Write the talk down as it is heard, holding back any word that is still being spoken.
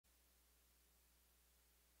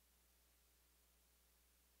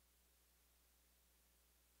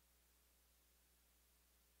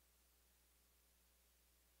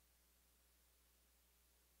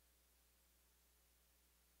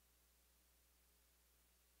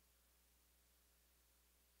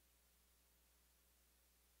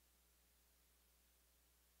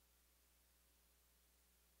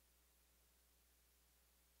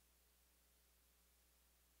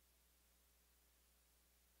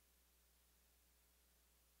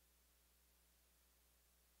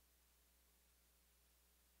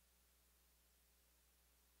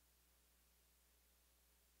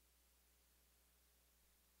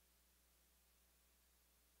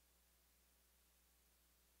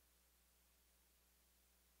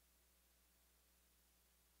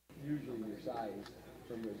size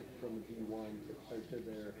from the D1 to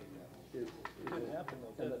their.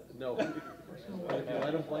 No. If you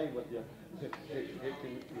let them play with you, it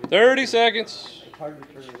can, 30 seconds. It's hard to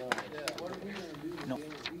turn it on. No.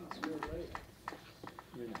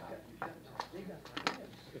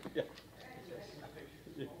 Yeah.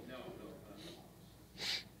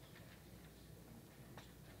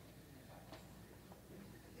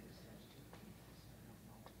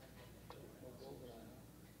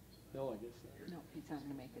 No, I guess not. No, he's not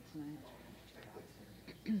going to make it tonight.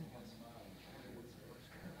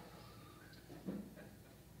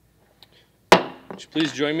 Would you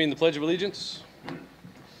please join me in the Pledge of Allegiance? I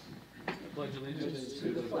pledge allegiance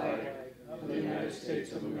To the flag of the United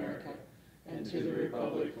States of America and to the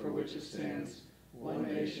republic for which it stands, one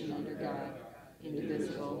nation under God,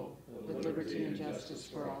 indivisible, with liberty and justice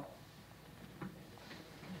for all.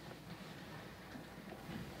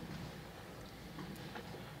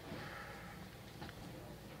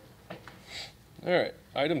 All right.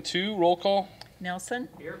 Item 2, roll call. Nelson.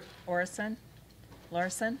 Here. Orison.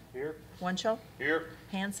 Larson. Here. Wunschel. Here.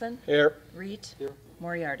 Hanson. Here. Reed.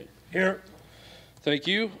 Moriarty. Here. Thank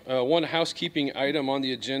you. One housekeeping item on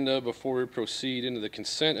the agenda before we proceed into the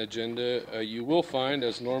consent agenda. You will find,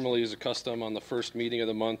 as normally is a custom on the first meeting of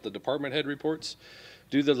the month, the department head reports.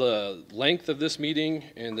 Due to the length of this meeting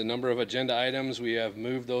and the number of agenda items, we have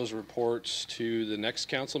moved those reports to the next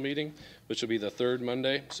council meeting, which will be the third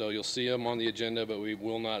Monday. So you'll see them on the agenda, but we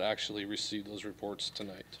will not actually receive those reports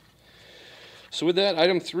tonight. So with that,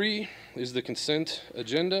 item 3 is the consent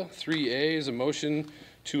agenda. 3A is a motion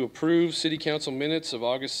to approve City Council minutes of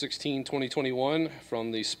August 16, 2021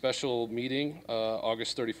 from the special meeting,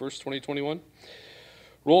 August 31st, 2021.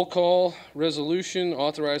 Roll call resolution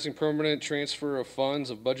authorizing permanent transfer of funds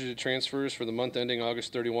of budgeted transfers for the month ending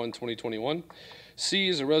August 31, 2021. C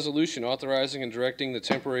is a resolution authorizing and directing the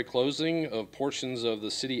temporary closing of portions of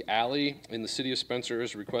the city alley in the city of Spencer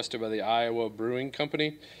as requested by the Iowa Brewing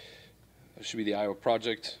Company. It should be the Iowa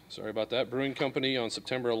Project, sorry about that, Brewing Company on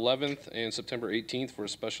September 11th and September 18th for a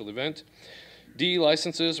special event. D,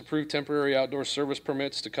 licenses, approved temporary outdoor service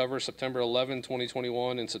permits to cover September 11,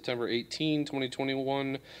 2021 and September 18,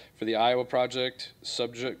 2021 for the Iowa Project.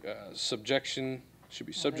 Subject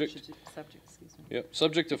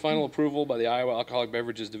to final approval by the Iowa Alcoholic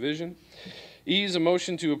Beverages Division. E is a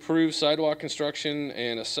motion to approve sidewalk construction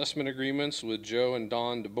and assessment agreements with Joe and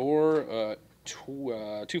Don DeBoer,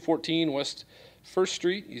 214 West 1st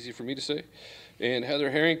Street, easy for me to say, and Heather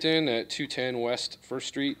Harrington at 210 West 1st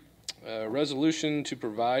Street. Resolution to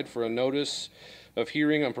provide for a notice of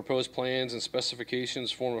hearing on proposed plans and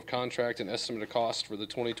specifications, form of contract, and estimate of cost for the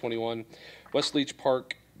 2021 West Leach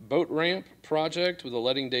Park Boat Ramp project with a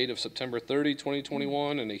letting date of September 30,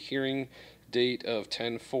 2021 and a hearing date of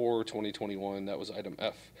 10/4/2021. That was item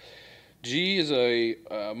F. G is a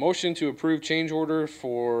motion to approve change order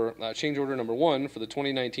number 1 for the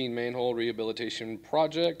 2019 manhole rehabilitation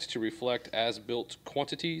project to reflect as-built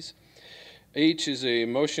quantities. H is a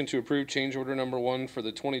motion to approve change order number 1 for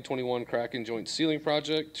the 2021 crack and joint ceiling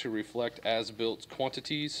project to reflect as-built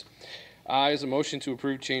quantities. I is a motion to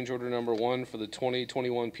approve change order number 1 for the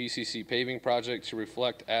 2021 PCC paving project to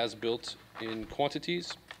reflect as-built in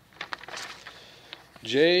quantities.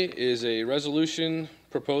 J is a resolution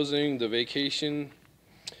proposing the vacation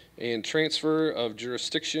and transfer of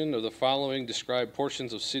jurisdiction of the following described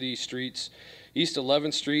portions of city streets: East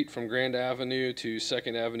 11th Street from Grand Avenue to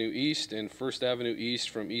 2nd Avenue East and 1st Avenue East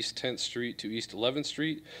from East 10th Street to East 11th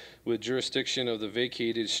Street, with jurisdiction of the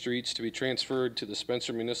vacated streets to be transferred to the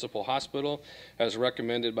Spencer Municipal Hospital as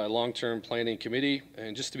recommended by Long-Term Planning Committee.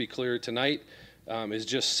 And just to be clear, tonight is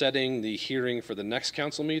just setting the hearing for the next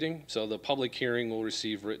council meeting. So the public hearing will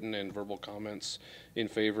receive written and verbal comments in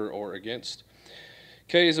favor or against.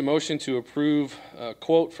 K is a motion to approve a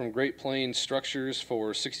quote from Great Plains Structures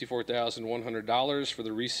for $64,100 for the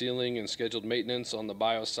resealing and scheduled maintenance on the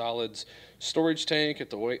biosolids storage tank at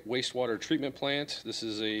the wastewater treatment plant. This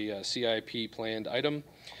is a CIP planned item.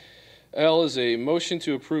 L is a motion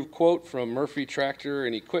to approve quote from Murphy Tractor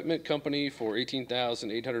and Equipment Company for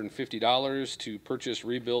 $18,850 to purchase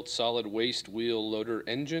rebuilt solid waste wheel loader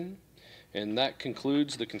engine. And that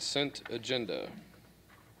concludes the consent agenda.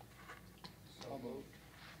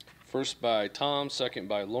 First by Tom, second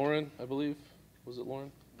by Lauren, I believe. Was it Lauren?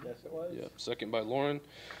 Yes, it was. Yeah, second by Lauren.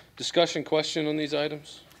 Discussion, question on these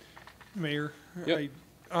items? Mayor, Yep.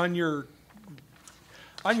 on your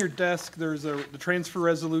desk, there's the transfer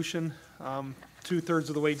resolution, 2/3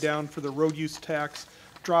 of the way down for the road use tax.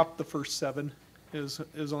 Dropped the first 7. Is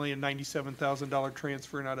only a $97,000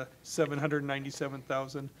 transfer, not a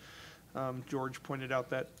 $797,000. George pointed out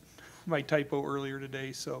that my typo earlier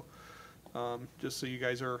today, so just so you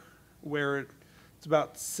guys are aware. It's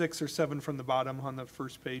about 6 or 7 from the bottom on the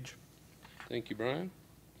first page. Thank you, Brian.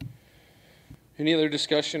 Any other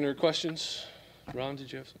discussion or questions? Ron,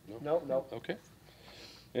 did you have something? No? No. Okay.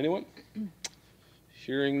 Anyone?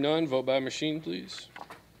 Hearing none, vote by machine, please.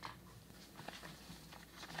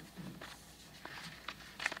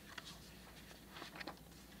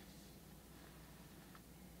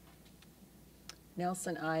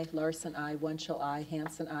 Nelson, I. Larson, I. Wunschel, I.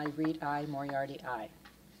 Hanson, I. Reed, I. Moriarty, I.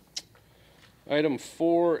 Item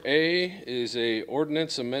 4A is a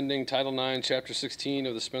ordinance amending Title IX, Chapter 16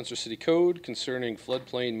 of the Spencer City Code concerning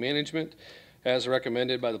floodplain management as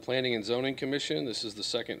recommended by the Planning and Zoning Commission. This is the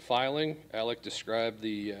second filing. Alec described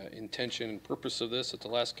the intention and purpose of this at the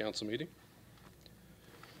last council meeting.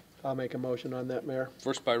 I'll make a motion on that, Mayor.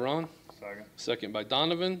 First by Ron, Second. second by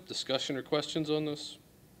Donovan. Discussion or questions on this?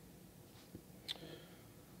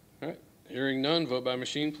 All right, hearing none, vote by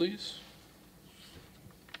machine, please.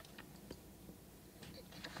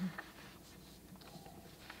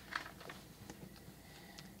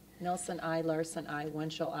 Nelson, I. Larson, I.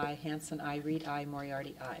 Wunschel, I. Hanson, I. Reed, I.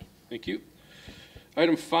 Moriarty, I. Thank you.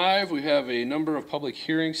 Item 5, we have a number of public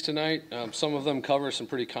hearings tonight. Some of them cover some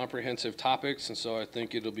pretty comprehensive topics, and so I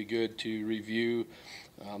think it'll be good to review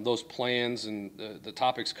those plans and the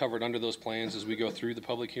topics covered under those plans as we go through the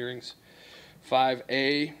public hearings.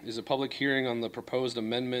 5A is a public hearing on the proposed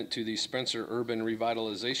amendment to the Spencer Urban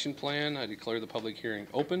Revitalization Plan. I declare the public hearing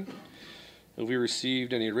open. Have we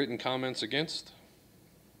received any written comments against?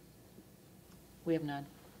 We have none.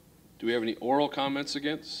 Do we have any oral comments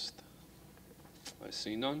against? I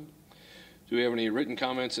see none. Do we have any written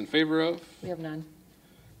comments in favor of? We have none.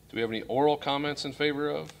 Do we have any oral comments in favor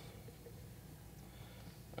of?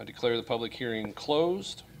 I declare the public hearing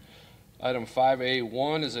closed. Item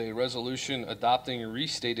 5A1 is a resolution adopting a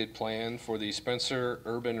restated plan for the Spencer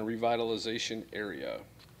Urban Revitalization Area.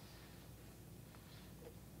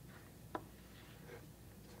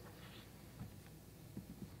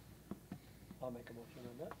 I'll make a motion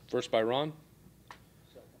on that. First by Ron,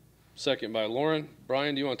 second by Lauren.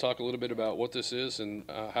 Brian, do you want to talk a little bit about what this is and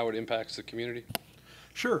how it impacts the community?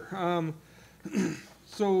 Sure.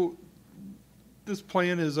 So this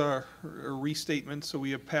plan is a restatement. So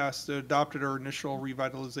we have adopted our initial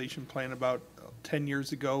revitalization plan about 10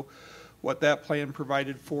 years ago. What that plan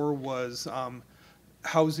provided for was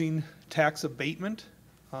housing tax abatement.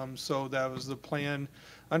 So that was the plan.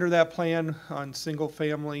 Under that plan on single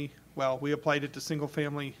family, well, we applied it to single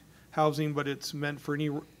family housing, but it's meant for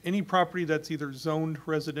any property that's either zoned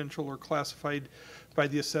residential or classified by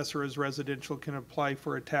the assessor as residential can apply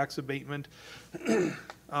for a tax abatement,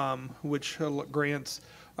 which grants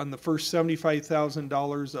on the first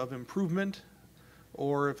 $75,000 of improvement,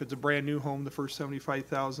 or if it's a brand new home, the first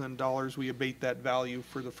 $75,000, we abate that value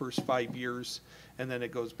for the first 5 years, and then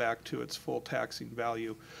it goes back to its full taxing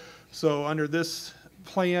value. So under this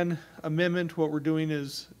plan amendment, what we're doing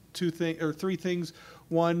is three things.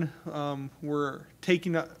 One, we're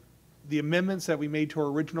taking the amendments that we made to our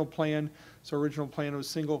original plan. So our original plan was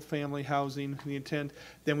single family housing, the intent.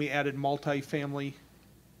 Then we added multifamily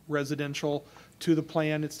residential to the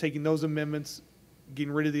plan. It's taking those amendments,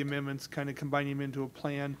 getting rid of the amendments, kind of combining them into a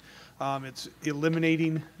plan. It's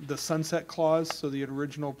eliminating the sunset clause. So the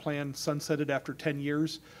original plan sunsetted after 10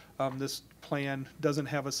 years. This plan doesn't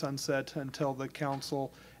have a sunset until the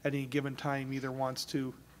council at any given time either wants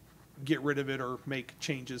to get rid of it or make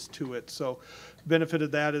changes to it. So benefit of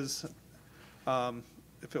that is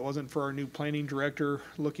if it wasn't for our new planning director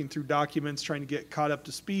looking through documents, trying to get caught up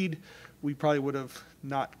to speed, we probably would have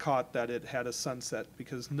not caught that it had a sunset,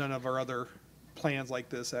 because none of our other plans like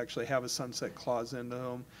this actually have a sunset clause in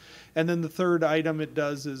them. And then the third item it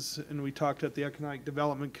does is, and we talked at the Economic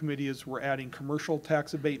Development Committee, is we're adding commercial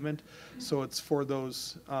tax abatement. So it's for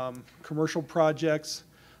those commercial projects.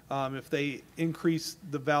 If they increase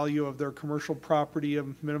the value of their commercial property a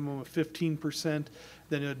minimum of 15%,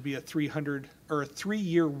 then it would be a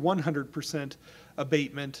 3-year 100%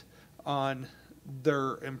 abatement on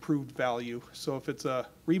their improved value. So if it's a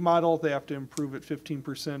remodel, they have to improve it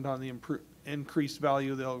 15% on the increased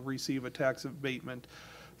value. They'll receive a tax abatement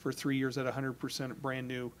for 3 years at 100% brand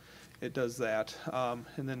new. It does that.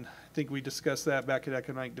 And then I think we discussed that back at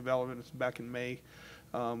Economic Development. It was back in May.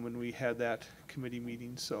 When we had that committee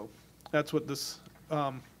meeting. So that's what this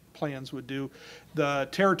plans would do. The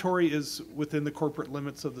territory is within the corporate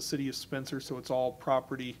limits of the city of Spencer, so it's all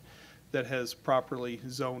property that has properly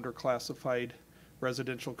zoned or classified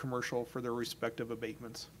residential, commercial for their respective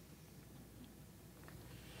abatements.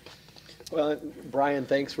 Well, Brian,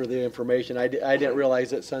 thanks for the information. I didn't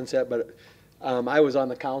realize it sunset, but I was on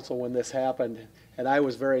the council when this happened, and I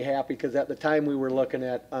was very happy because at the time we were looking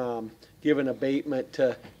at giving abatement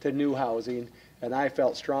to new housing, and I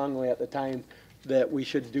felt strongly at the time that we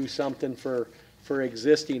should do something for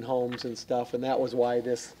existing homes and stuff, and that was why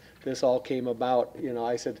this all came about. You know,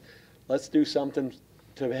 I said, let's do something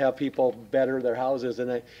to have people better their houses,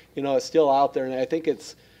 and it's still out there, and I think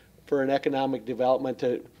it's for an economic development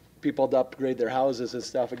to people to upgrade their houses and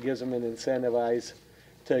stuff. It gives them an incentivize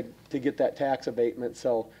to get that tax abatement.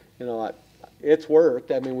 So, it's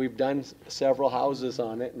worked. I mean, we've done several houses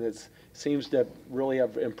on it, and it seems to really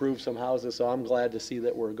have improved some houses. So I'm glad to see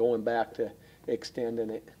that we're going back to extending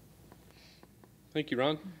it. Thank you,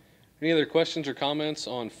 Ron. Any other questions or comments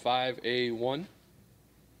on 5A1?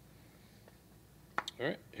 All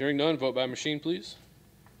right, hearing none, vote by machine, please.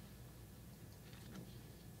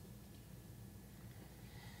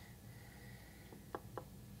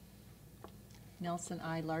 Nelson,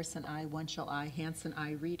 I. Larson, I. Wunschel, I. Hanson,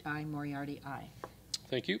 I. Reed, I. Moriarty, I.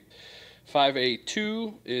 Thank you.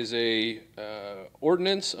 5A2 is a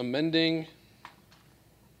ordinance amending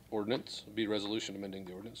ordinance. It'd be a resolution amending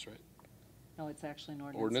the ordinance, right? No, it's actually an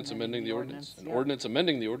ordinance. Ordinance amending the ordinance. An yeah. ordinance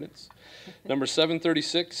amending the ordinance. Number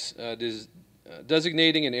 736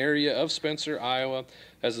 designating an area of Spencer, Iowa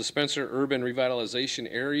as the Spencer Urban Revitalization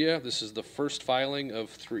Area. This is the first filing of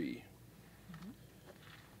 3.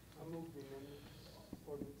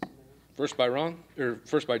 First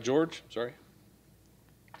by George, sorry.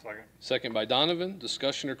 Second. Second by Donovan.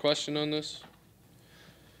 Discussion or question on this?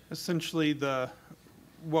 Essentially,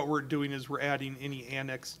 what we're doing is we're adding any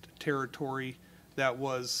annexed territory that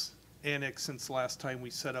was annexed since the last time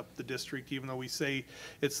we set up the district. Even though we say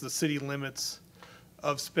it's the city limits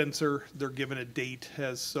of Spencer, they're given a date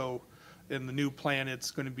in the new plan,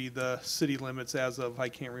 it's going to be the city limits as of, I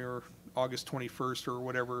can't remember, August 21st or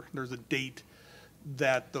whatever. There's a date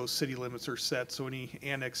that those city limits are set, so any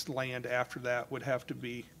annexed land after that would have to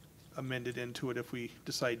be amended into it if we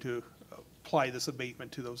decide to apply this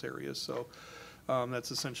abatement to those areas. So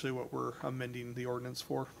that's essentially what we're amending the ordinance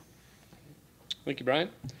for. Thank you, Brian.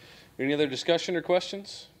 Any other discussion or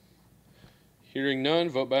questions? Hearing none,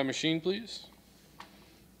 vote by machine, please.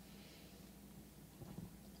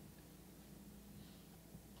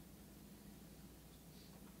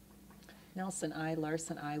 Nelson, I.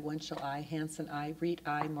 Larson, I. Wunschel, I. Hanson, I. Reed,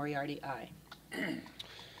 I. Moriarty, I.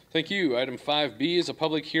 Thank you. Item 5B is a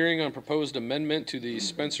public hearing on proposed amendment to the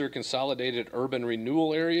Spencer Consolidated Urban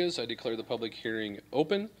Renewal Areas. I declare the public hearing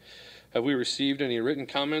open. Have we received any written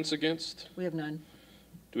comments against? We have none.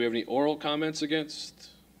 Do we have any oral comments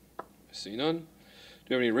against? I see none. Do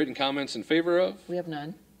we have any written comments in favor of? We have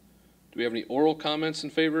none. Do we have any oral comments in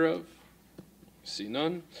favor of? I see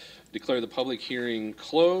none. Declare the public hearing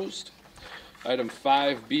closed. Item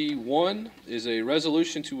 5B1 is a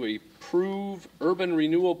resolution to approve urban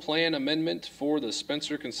renewal plan amendment for the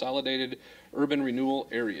Spencer Consolidated Urban Renewal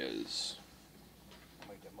Areas.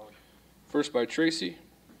 Make that motion. First by Tracy.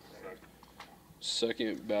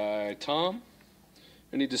 Second by Tom.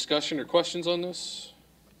 Any discussion or questions on this?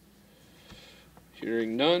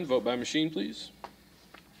 Hearing none, vote by machine, please.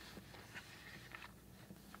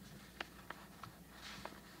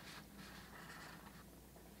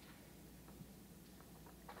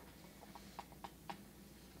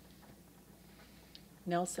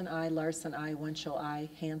 Nelson, I. Larson, I. Wunschel, I.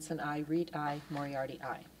 Hanson, I. Reed, I. Moriarty, I.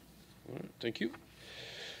 All right, thank you.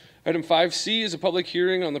 Item 5C is a public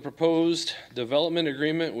hearing on the proposed development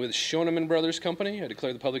agreement with Schoeneman Brothers Company. I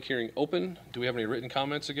declare the public hearing open. Do we have any written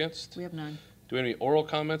comments against? We have none. Do we have any oral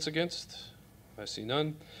comments against? I see none.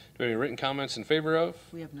 Do we have any written comments in favor of?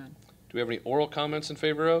 We have none. Do we have any oral comments in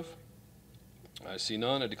favor of? I see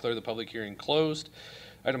none. I declare the public hearing closed.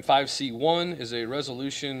 Item 5C1 is a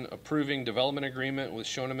resolution approving development agreement with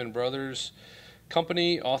Schoeneman Brothers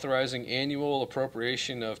Company, authorizing annual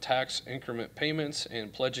appropriation of tax increment payments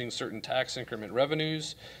and pledging certain tax increment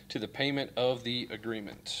revenues to the payment of the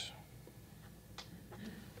agreement.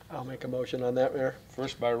 I'll make a motion on that, Mayor.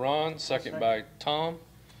 First by Ron, second by Tom.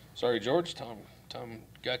 Sorry, George. Tom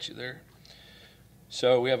got you there.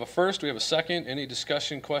 So we have a first, we have a second. Any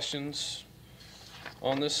discussion, questions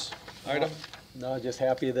on this item? No, just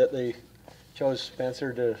happy that they chose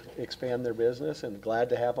Spencer to expand their business and glad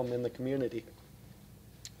to have them in the community.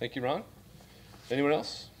 Thank you, Ron. Anyone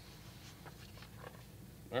else?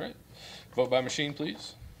 All right. Vote by machine,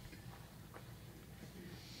 please.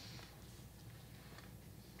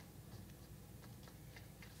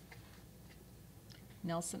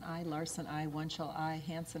 Nelson, I. Larson, I. Wunschel, I.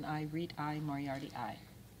 Hanson, I. Reed, I. Moriarty, I.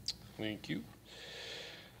 Thank you.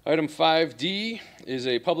 Item 5D is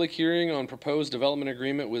a public hearing on proposed development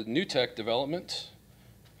agreement with New Tech Development.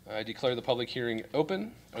 I declare the public hearing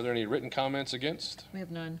open. Are there any written comments against? We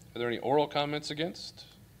have none. Are there any oral comments against?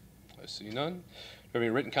 I see none. Do we have any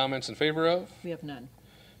written comments in favor of? We have none.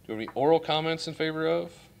 Do we have any oral comments in favor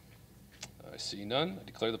of? I see none. I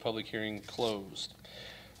declare the public hearing closed.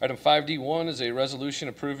 Item 5D1 is a resolution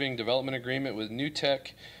approving development agreement with New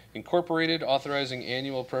Tech Incorporated, authorizing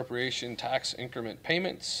annual appropriation tax increment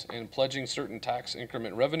payments and pledging certain tax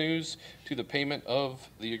increment revenues to the payment of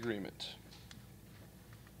the agreement.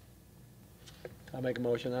 I'll make a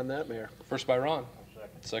motion on that, Mayor. First by Ron,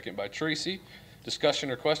 second by Tracy.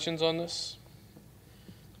 Discussion or questions on this?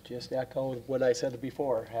 Just echo what I said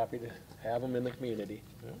before. Happy to have them in the community.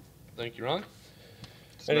 Thank you, Ron.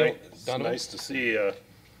 It's Donovan? nice to see,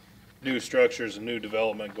 new structures and new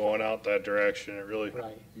development going out that direction. It really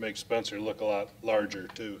Right. makes Spencer look a lot larger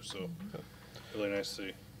too, so really nice to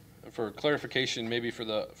see. For clarification, maybe for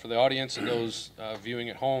the audience and those viewing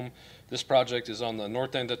at home, this project is on the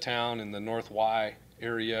north end of town in the North Y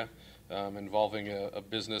area, involving a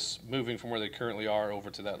business moving from where they currently are over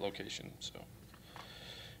to that location. So,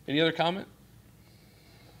 any other comment?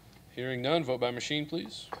 Hearing none, vote by machine,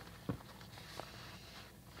 please.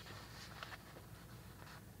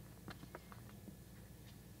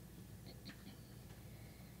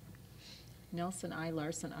 Nelson, I.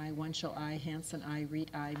 Larson, I. Wunschel, I. Hanson, I.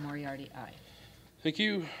 Reed, I. Moriarty, I. Thank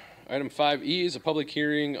you. Item 5E is a public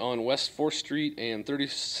hearing on West 4th Street and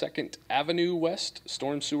 32nd Avenue West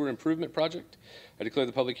Storm Sewer Improvement Project. I declare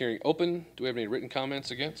the public hearing open. Do we have any written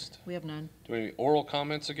comments against? We have none. Do we have any oral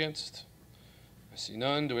comments against? I see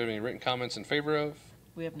none. Do we have any written comments in favor of?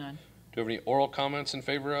 We have none. Do we have any oral comments in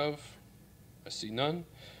favor of? I see none.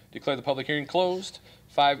 Declare the public hearing closed.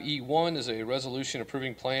 5E1 is a resolution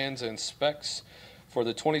approving plans and specs for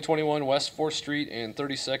the 2021 West 4th Street and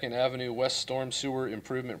 32nd Avenue West Storm Sewer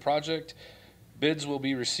Improvement Project. Bids will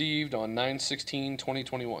be received on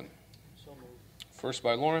 9/16/2021. First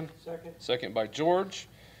by Lauren. Second by George.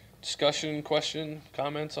 Discussion, question,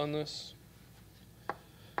 comments on this?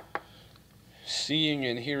 Seeing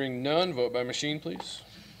and hearing none, vote by machine, please.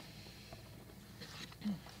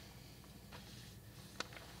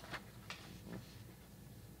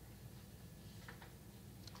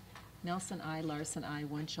 Nelson, I. Larson, I.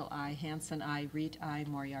 Wunschel, I. Hanson, I. Reed, I.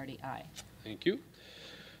 Moriarty, I. Thank you.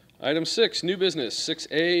 Item 6, new business.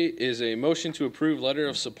 6A is a motion to approve letter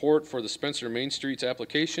of support for the Spencer Main Streets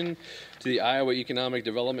application to the Iowa Economic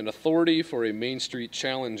Development Authority for a Main Street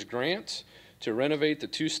Challenge grant to renovate the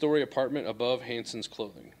 2-story apartment above Hanson's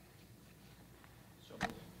Clothing.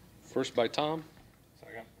 First by Tom,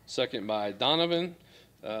 Second. second by Donovan.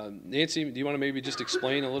 Nancy, do you want to maybe just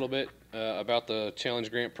explain a little bit about the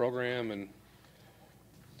Challenge Grant Program and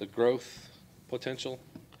the growth potential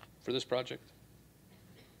for this project?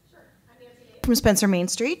 From Spencer Main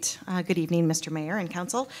Street. Good evening, Mr. Mayor and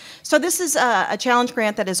Council. So this is a challenge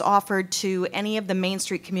grant that is offered to any of the Main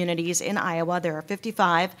Street communities in Iowa. There are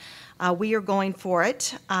 55. We are going for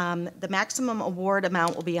it. The maximum award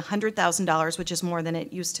amount will be $100,000, which is more than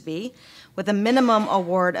it used to be, with a minimum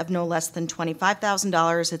award of no less than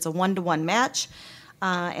 $25,000. It's a 1-to-1 match,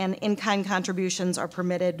 and in-kind contributions are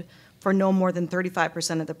permitted for no more than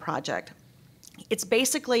 35% of the project. It's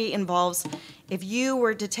basically involves, if you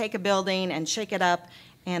were to take a building and shake it up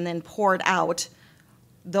and then pour it out,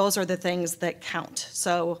 those are the things that count.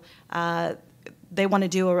 So they want to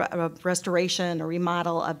do a restoration or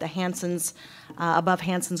remodel of the Hanson's, above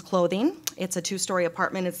Hanson's Clothing. It's a 2-story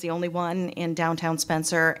apartment. It's the only one in downtown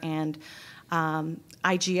Spencer, and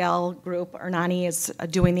IGL Group, Ernani, is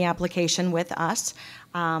doing the application with us,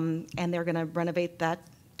 and they're going to renovate that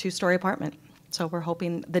 2-story apartment. So we're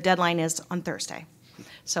hoping, the deadline is on Thursday.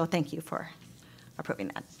 So thank you for approving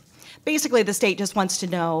that. Basically, the state just wants to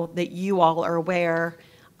know that you all are aware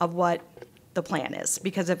of what the plan is,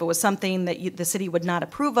 because if it was something that the city would not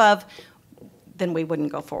approve of, then we wouldn't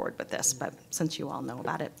go forward with this, but since you all know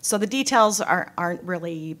about it. So the details aren't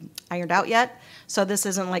really ironed out yet, so this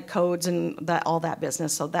isn't like codes and all that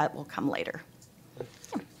business, so that will come later.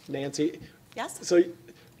 Nancy, Yes? so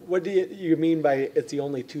what do you mean by it's the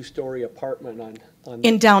only 2-story apartment on?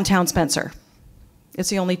 In downtown Spencer. It's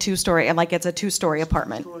the only 2-story, like it's a 2-story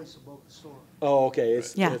apartment. Oh, okay,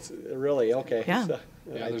 it's Yeah. really, okay. Yeah. So,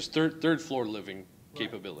 Yeah, there's third floor living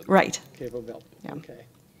capability. Right, Capable, Yeah. okay.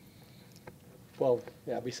 Well,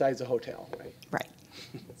 yeah, besides the hotel, right?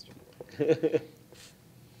 right.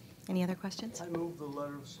 Any other questions? I move the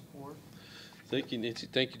letter of support. Thank you, Nancy.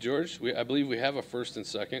 Thank you, George. I believe we have a first and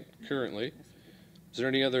second currently. Is there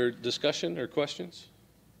any other discussion or questions?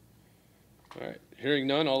 All right, hearing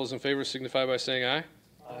none, all those in favor signify by saying aye.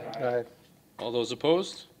 Aye. All those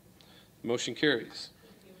opposed? Motion carries.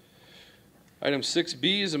 Item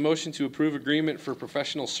 6B is a motion to approve agreement for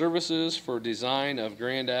professional services for design of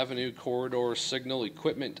Grand Avenue corridor signal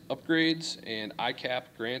equipment upgrades and ICAP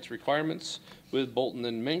grant requirements with Bolton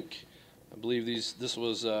and Mink. I believe this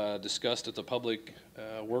was discussed at the Public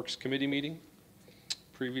Works Committee meeting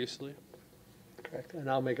previously. Correct,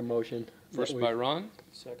 and I'll make a motion. that First we- by Ron,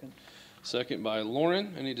 Second. second by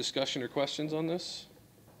Lauren. Any discussion or questions on this?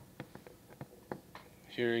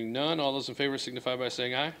 Hearing none, all those in favor signify by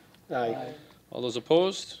saying aye. Aye. All those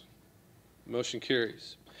opposed? Motion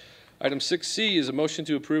carries. Item 6C is a motion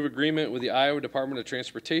to approve agreement with the Iowa Department of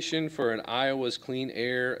Transportation for an Iowa's Clean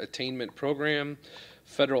Air Attainment Program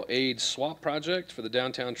federal aid swap project for the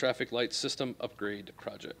downtown traffic light system upgrade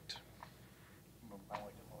project.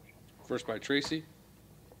 First by Tracy.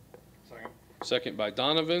 Second by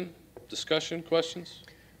Donovan. Discussion, questions?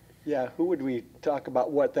 Yeah, who would we talk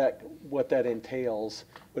about what that entails?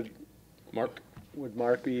 Mark? Would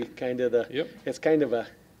Mark be kind of the? Yep. It's kind of a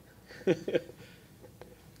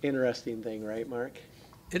interesting thing, right, Mark?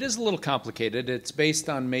 It is a little complicated. It's based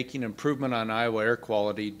on making improvement on Iowa air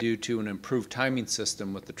quality due to an improved timing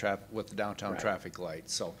system with the downtown traffic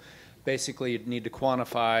lights. So basically, you'd need to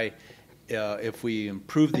quantify if we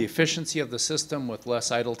improve the efficiency of the system with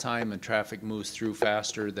less idle time and traffic moves through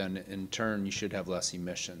faster, then in turn you should have less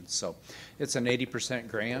emissions. So it's an 80%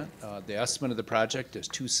 grant. The estimate of the project is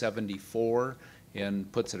 $274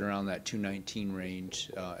 and puts it around that $219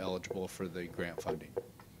 range eligible for the grant funding.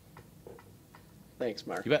 Thanks,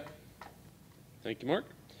 Mark. You bet. Thank you, Mark.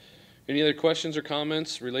 Any other questions or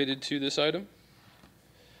comments related to this item?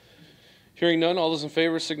 Hearing none, all those in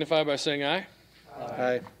favor signify by saying aye.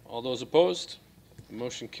 Aye. All those opposed? The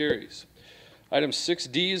motion carries. Item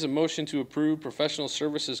 6D is a motion to approve professional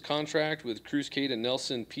services contract with Cruzcade and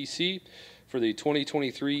Nelson PC for the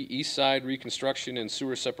 2023 East Side Reconstruction and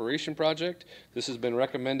Sewer Separation Project. This has been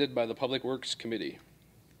recommended by the Public Works Committee.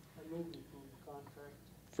 I move to approve the contract.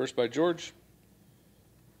 First by George.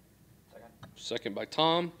 Second by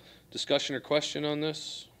Tom. Discussion or question on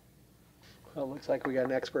this? Well, it looks like we got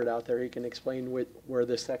an expert out there. He can explain where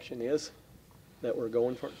this section is that we're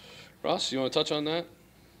going for. Ross, you want to touch on that?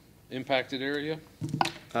 Impacted area?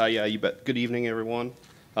 Yeah, you bet. Good evening, everyone.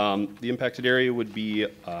 The impacted area would be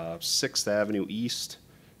 6th Avenue East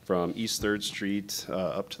from East 3rd Street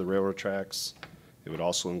up to the railroad tracks. It would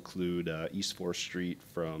also include East 4th Street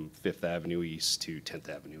from 5th Avenue East to 10th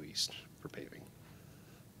Avenue East for paving.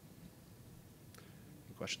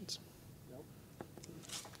 Any questions? Nope.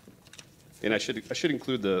 And I should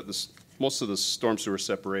include most of the storm sewer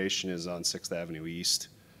separation is on 6th Avenue East,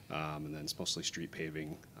 and then it's mostly street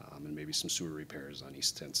paving and maybe some sewer repairs on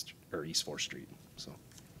East 4th Street. So,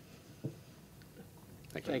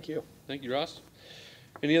 thank you. Thank you. Thank you, Ross.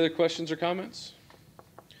 Any other questions or comments?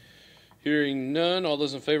 Hearing none, all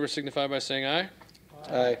those in favor signify by saying aye.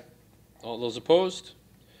 Aye. All those opposed?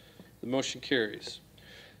 The motion carries.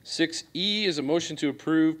 6E is a motion to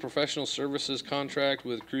approve professional services contract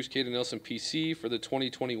with Cruzcade and Nelson PC for the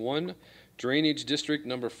 2021 Drainage District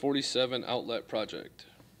Number 47 Outlet Project.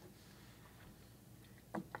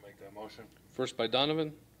 Make that motion. First by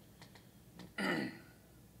Donovan.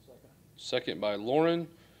 Second by Lauren.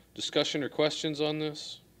 Discussion or questions on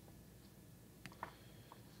this?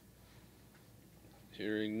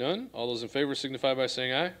 Hearing none. All those in favor signify by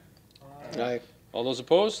saying aye. Aye. All those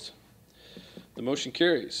opposed? The motion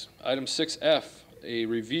carries. Item 6F, a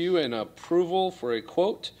review and approval for a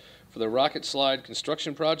quote for the Rocket Slide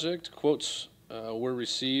construction project. Quotes were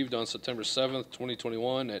received on September 7th,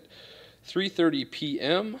 2021 at 3:30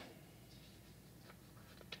 p.m.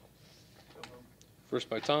 First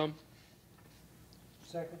by Tom.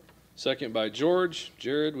 Second. Second by George.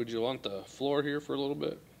 Jared, would you want the floor here for a little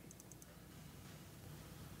bit?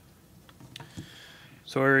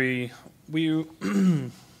 So we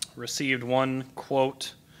received one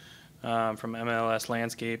quote from MLS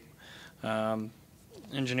Landscape.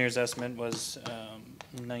 Engineer's estimate was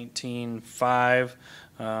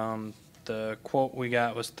 $19,500. The quote we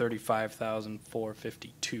got was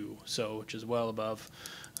 $35,452, so which is well above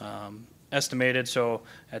estimated. So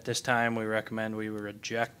at this time, we recommend we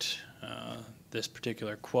reject this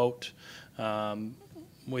particular quote.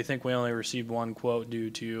 We think we only received one quote due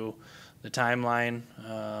to the timeline.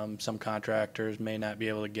 Some contractors may not be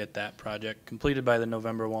able to get that project completed by the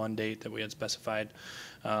November 1 date that we had specified.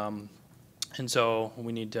 And so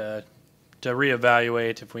we need to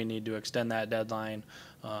reevaluate if we need to extend that deadline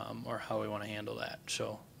or how we want to handle that.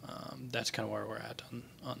 So that's kind of where we're at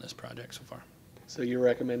on this project so far. So you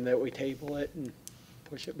recommend that we table it and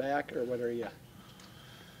push it back, or what are you?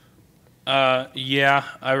 Yeah,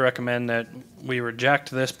 I recommend that we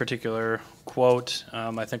reject this particular quote.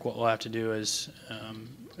 I think what we'll have to do is Put it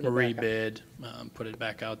back out. rebid, put it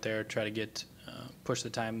back out there, try to get, push the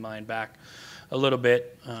timeline back a little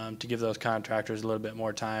bit to give those contractors a little bit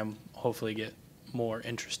more time, hopefully get more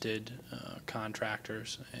interested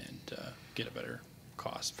contractors and get a better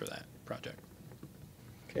cost for that project.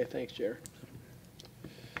 Okay, thanks, Jared.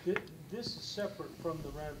 This is separate from the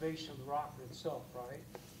renovation of the rocket itself, right?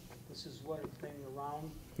 This is what everything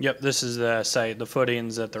around? Yep, this is the site, the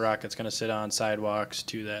footings that the rocket's going to sit on, sidewalks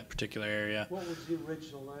to that particular area. What was the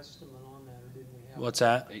original estimate on that, or didn't we have? What's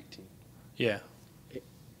that? 18. Yeah,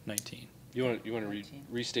 19. You want to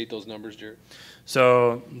restate those numbers, Jared?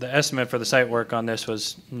 So the estimate for the site work on this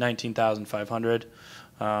was $19,500.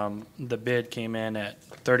 The bid came in at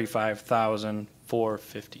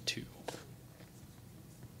 $35,452.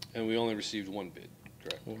 And we only received one bid,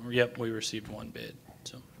 correct? Yep, we received one bid.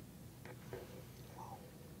 So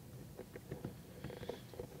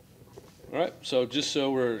All right, so just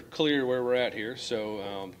so we're clear where we're at here,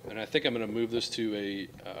 so, and I think I'm going to move this to a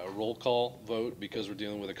roll call vote because we're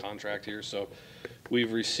dealing with a contract here. So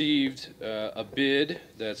we've received a bid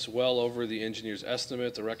that's well over the engineer's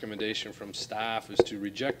estimate. The recommendation from staff is to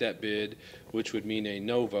reject that bid, which would mean a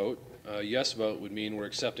no vote. A yes vote would mean we're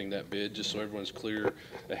accepting that bid, just so everyone's clear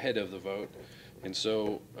ahead of the vote. And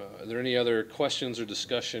so, are there any other questions or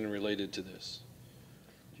discussion related to this?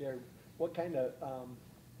 Jared, what kind of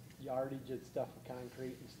yardage and stuff,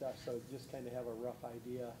 concrete and stuff, so just kind of have a rough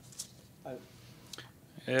idea?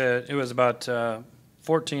 it was about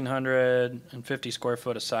 1,450 square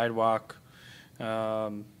foot of sidewalk. We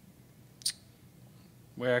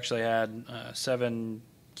actually had 7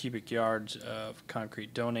 cubic yards of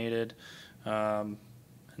concrete donated, and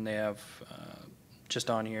they have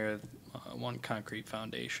just on here 1 concrete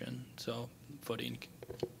foundation, so footing.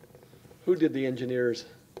 Who did the engineer's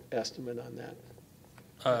estimate on that?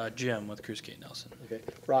 Jim with Cruise Kate Nelson. Okay,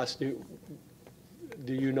 Ross, do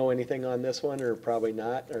you know anything on this one, or probably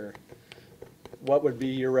not, or what would be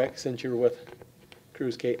your since you're with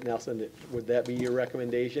Cruise Kate Nelson, would that be your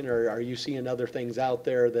recommendation, or are you seeing other things out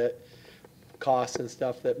there that costs and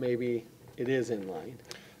stuff that maybe it is in line?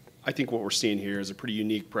 I think what we're seeing here is a pretty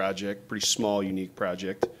unique project, pretty small, unique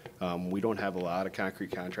project. We don't have a lot of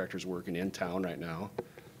concrete contractors working in town right now.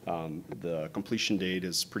 The completion date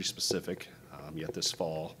is pretty specific, yet this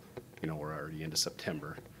fall, we're already into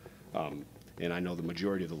September. And I know the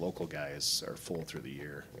majority of the local guys are full through the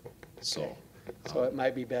year, so. So it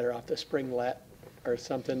might be better off the spring let or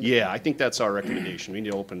something? Yeah, I think that's our recommendation. We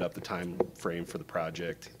need to open up the time frame for the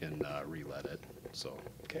project and re-let it, so.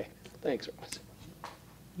 Okay, thanks, Ross.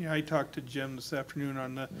 Yeah, I talked to Jim this afternoon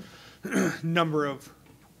on the number of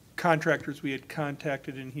contractors we had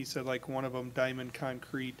contacted, and he said like one of them, Diamond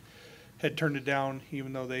Concrete, had turned it down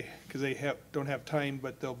even though because they don't have time,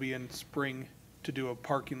 but they'll be in spring to do a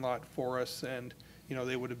parking lot for us, and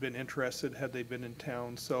they would have been interested had they been in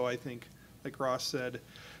town. So I think, like Ross said,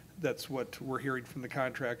 that's what we're hearing from the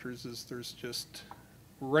contractors is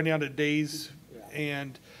we're running out of days,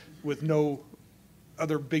 and with no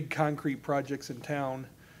other big concrete projects in town,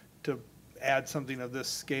 to add something of this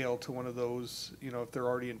scale to one of those, if they're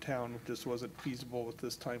already in town, just wasn't feasible with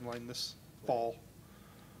this timeline this fall.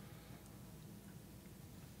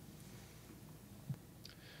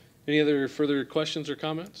 Any other further questions or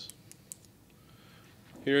comments?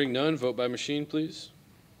 Hearing none, vote by machine, please.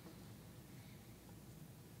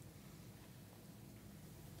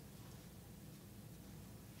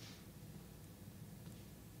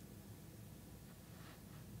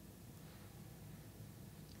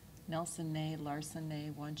 Nelson, nay. Larson,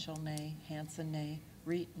 nay. Wunschel, nay. Hanson, nay.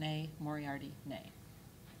 Reed, nay. Moriarty, nay.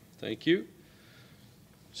 Thank you.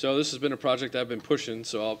 So this has been a project I've been pushing,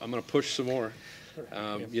 so I'm going to push some more.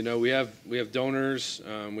 We have donors,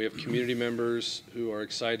 we have community members who are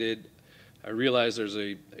excited. I realize there's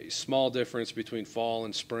a small difference between fall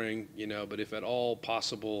and spring, but if at all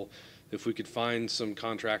possible, if we could find some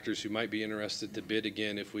contractors who might be interested to bid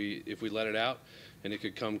again, if we let it out, and it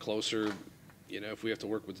could come closer, if we have to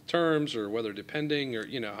work with the terms or weather depending, or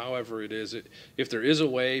however it is, if there is a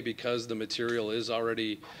way, because the material is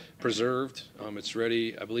already preserved, it's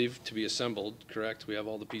ready, I believe, to be assembled. Correct? We have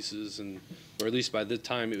all the pieces, or at least by the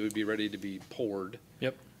time it would be ready to be poured.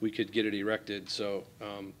 Yep. We could get it erected. So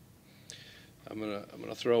I'm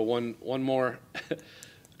gonna throw one more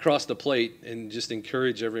across the plate and just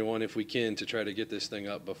encourage everyone, if we can, to try to get this thing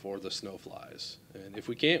up before the snow flies. And if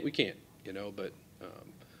we can't, we can't. But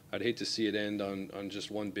I'd hate to see it end on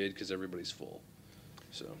just one bid because everybody's full.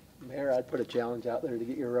 So, Mayor, I'd put a challenge out there to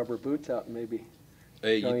get your rubber boots out and maybe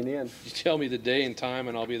join in. You tell me the day and time,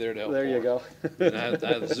 and I'll be there to help. There you go. And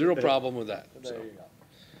I have zero problem with that. There So. you go.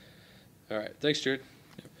 All right, thanks, Jared.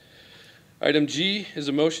 Item G is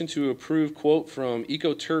a motion to approve quote from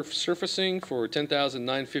EcoTurf Surfacing for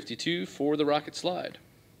 $10,952 for the Rocket Slide.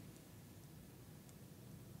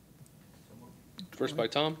 First by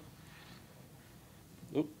Tom.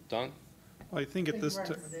 Oop, Don. I think at this,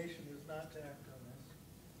 recommendation is not to act on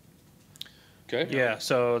this. Okay. Yeah,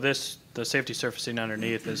 so the safety surfacing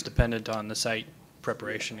underneath is dependent on the site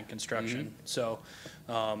preparation and construction. So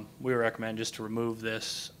we recommend just to remove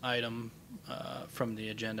this item from the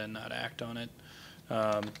agenda and not act on it.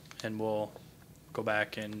 And we'll go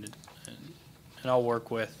back and I'll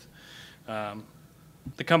work with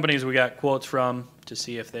the companies we got quotes from to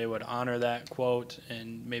see if they would honor that quote,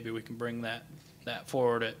 and maybe we can bring that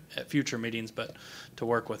forward at future meetings, but to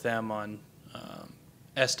work with them on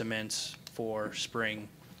estimates for spring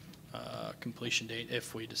completion date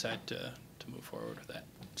if we decide to move forward with that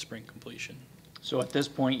spring completion. So at this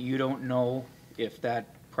point, you don't know if that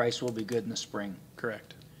price will be good in the spring?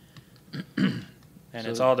 Correct. And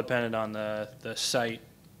it's all dependent on the site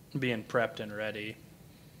being prepped and ready,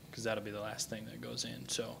 because that'll be the last thing that goes in,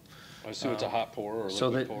 so. I assume it's a hot pour or So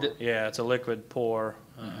liquid pour? Yeah, it's a liquid pour,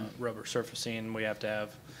 rubber surfacing. We have to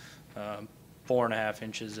have 4.5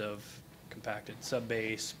 inches of compacted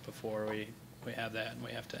sub-base before we have that, and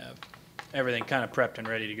we have to have everything kind of prepped and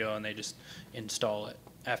ready to go, and they just install it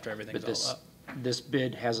after everything's all up. This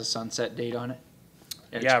bid has a sunset date on it?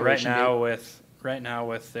 Yeah, right Expiration now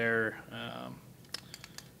with their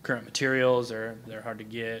current materials, they're hard to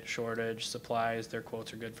get, shortage, supplies, their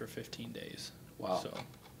quotes are good for 15 days. Wow. So,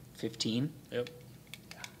 15? yep.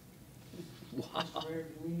 Wow. Mr. Mayor,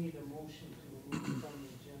 do we need a motion to remove it from the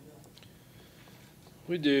agenda?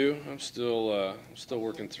 We do. I'm still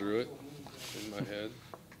working through it in my head.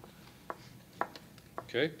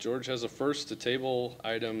 Okay, George has a first to table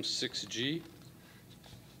item 6G,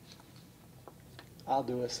 I'll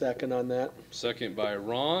do a second on that. second by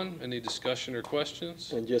Ron. Any discussion or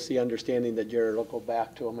questions? And just the understanding that Jared will go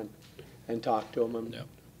back to him and talk to him and Yep.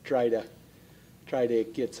 try to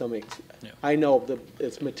get some, Yep. I know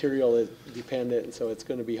it's material is dependent, and so it's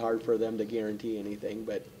gonna be hard for them to guarantee anything,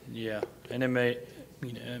 but Yeah, and it may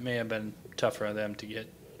have been tougher on them to get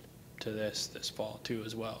to this fall too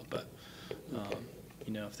as well, but,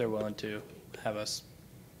 if they're willing to have us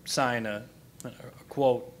sign a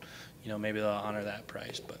quote, maybe they'll honor that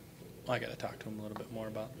price, but I gotta talk to them a little bit more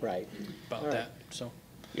about right. All right. that, so.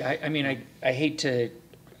 Yeah, I mean, I hate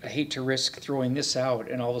to risk throwing this out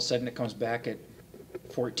and all of a sudden it comes back at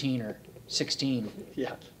 14 or 16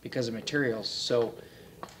 Yeah, because of materials, so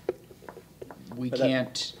we But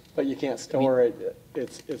can't. but you can't store it,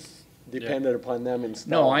 it's dependent upon them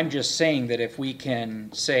installing. No, I'm just saying that if we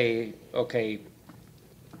can say, okay,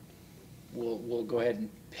 we'll go ahead and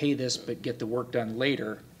pay this, but get the work done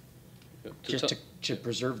later, Yep. just to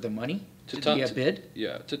preserve the money? To To Tom- be a bid?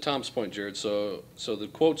 Yeah, to Tom's point, Jared, so the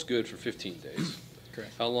quote's good for 15 days.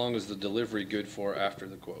 Correct. How long is the delivery good for after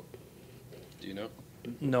the quote? Do you know?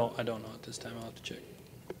 No, I don't know at this time, I'll have to check.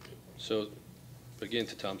 So, again,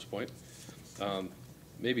 to Tom's point,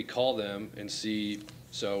 maybe call them and see,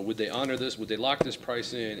 so would they honor this, would they lock this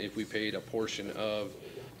price in if we paid a portion of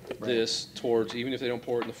this towards, even if they don't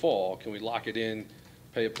pour it in the fall, can we lock it in,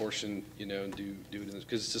 pay a portion, and do it in this,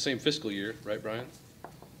 because it's the same fiscal year, right, Brian?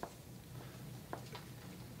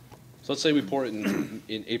 So let's say we pour it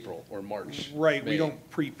in April or March. right, we May. don't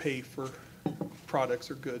prepay for products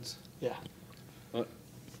or goods. Yeah, Well,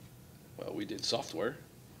 we did software,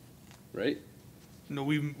 right?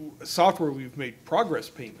 No, software, we've made progress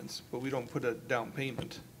payments, but we don't put a down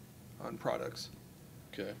payment on products.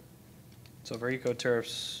 Okay. So for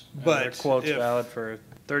EcoTurfs, their But quote's if- valid for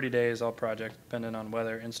 30 days, all projects dependent on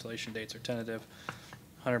whether installation dates are tentative.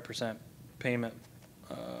 100% payment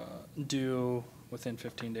due within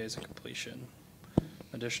 15 days of completion.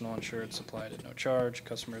 Additional insurance supplied at no charge.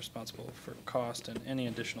 Customer responsible for cost and any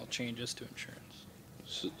additional changes to insurance.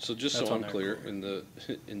 So just That's so on I'm there. clear,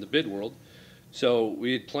 in the bid world, so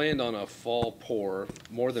we had planned on a fall pour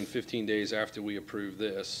more than 15 days after we approved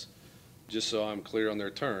this. Just so I'm clear on their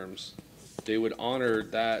terms, they would honor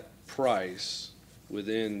that price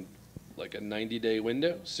within like a 90-day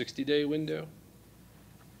window, 60-day window?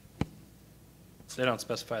 They don't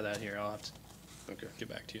specify that here. I'll have to Okay, get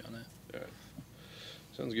back to you on that. all right.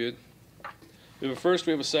 Sounds good. We have a first,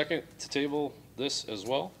 we have a second to table this as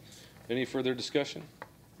well. Any further discussion?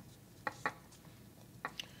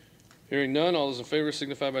 Hearing none, all those in favor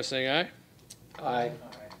signify by saying aye. aye.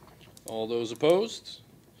 All those opposed?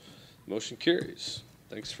 Motion carries.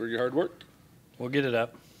 Thanks for your hard work. We'll get it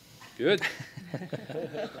up. Good.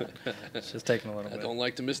 It's just taking a little I bit. don't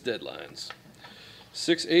like to miss deadlines.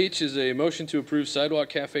 6H is a motion to approve Sidewalk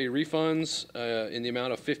Cafe refunds in the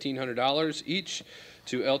amount of $1,500 each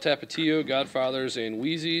to El Tapatio, Godfathers, and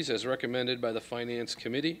Wheezy's as recommended by the Finance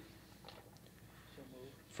Committee.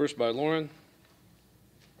 First by Lauren.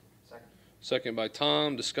 Second by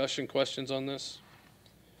Tom. Discussion, questions on this?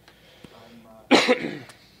 I'm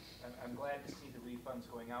glad to see the refunds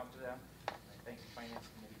going out to them. I thank the Finance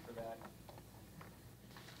Committee for that.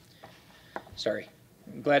 Sorry.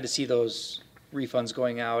 I'm glad to see those refunds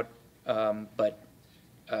going out, but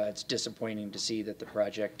it's disappointing to see that the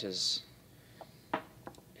project has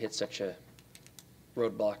hit such a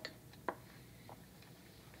roadblock.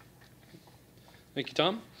 Thank you,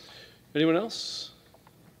 Tom. Anyone else?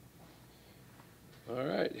 All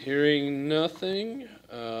right, hearing nothing.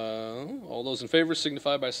 All those in favor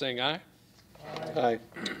signify by saying aye. Aye.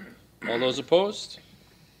 All those opposed?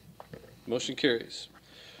 Motion carries.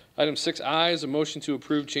 Item 6I is a motion to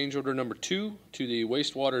approve change order number 2 to the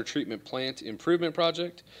wastewater treatment plant improvement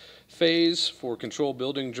project phase for control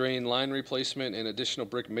building drain line replacement and additional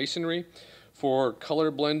brick masonry for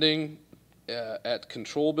color blending at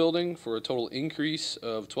control building for a total increase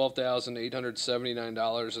of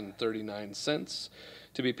 $12,879.39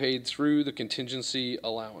 to be paid through the contingency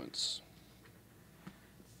allowance.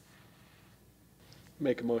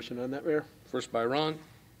 Make a motion on that, Mayor. First by Ron.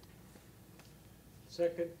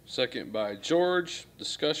 Second. Second by George.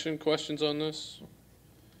 Discussion, questions on this?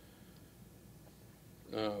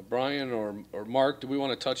 Brian or Mark, do we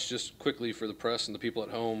want to touch just quickly for the press and the people at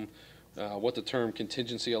home what the term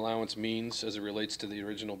contingency allowance means as it relates to the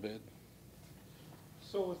original bid?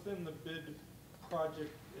 So within the bid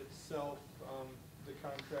project itself, the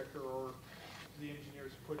contractor or the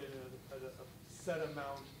engineers put in a set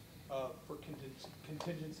amount for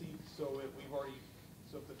contingency. So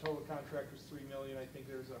if the total contract was $3 million, I think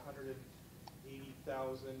there's $180,000,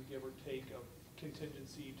 give or take, of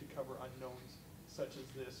contingency to cover unknowns such as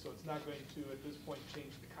this. So it's not going to, at this point,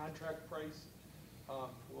 change the contract price.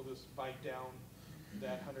 We'll just bite down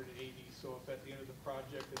that 180. So if at the end of the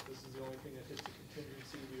project, if this is the only thing that hits the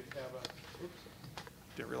contingency, we would have a, oops,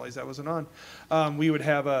 didn't realize that wasn't on. We would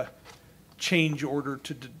have a change order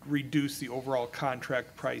to reduce the overall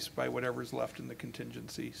contract price by whatever's left in the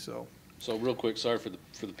contingency. So real quick, sorry for the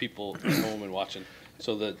people at home and watching.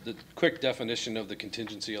 So the quick definition of the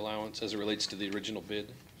contingency allowance as it relates to the original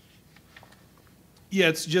bid? yeah,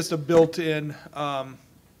 it's just a built-in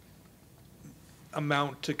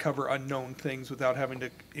amount to cover unknown things without having to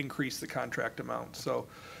increase the contract amount. So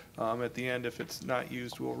at the end, if it's not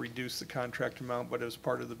used, we'll reduce the contract amount, but as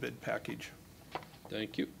part of the bid package.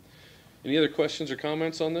 Thank you. Any other questions or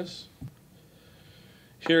comments on this?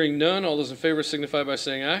 Hearing none, all those in favor signify by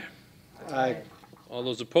saying aye. Aye. All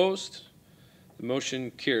those opposed? The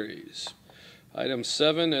motion carries. Item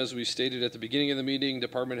 7, as we stated at the beginning of the meeting,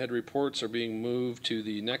 department head reports are being moved to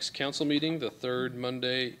the next council meeting, the third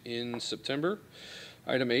Monday in September.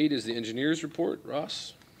 Item 8 is the engineer's report.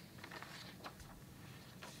 Ross?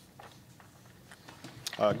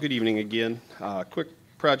 Good evening again. Quick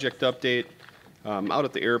project update. Out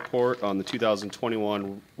at the airport on the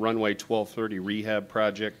 2021 runway 1230 rehab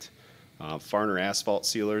project. Farner Asphalt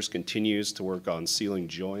Sealers continues to work on sealing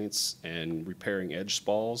joints and repairing edge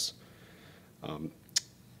spalls.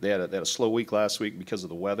 They had a slow week last week because of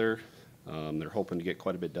the weather. They're hoping to get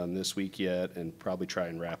quite a bit done this week yet and probably try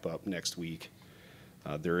and wrap up next week.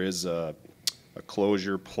 There is a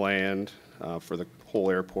closure planned for the whole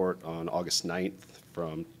airport on August 9th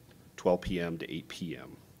from 12 p.m. to 8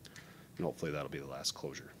 p.m. And hopefully that'll be the last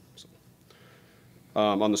closure. So,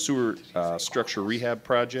 on the sewer structure rehab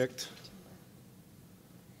project.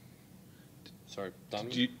 Sorry, Don?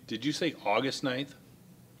 Did you say August 9th?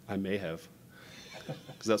 I may have,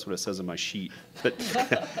 because that's what it says on my sheet. But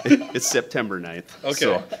it's September 9th. Okay.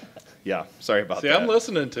 So, yeah, sorry about See, that. I'm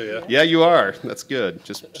listening to you. Yeah, you are. That's good.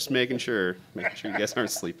 Just making sure you guys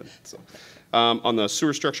aren't sleeping. So, on the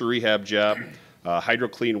sewer structure rehab job,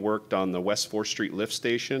 HydroClean worked on the West 4th Street lift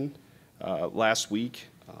station last week.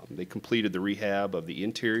 They completed the rehab of the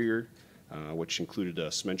interior, which included a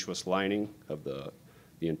cementous lining of the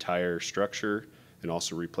entire structure, and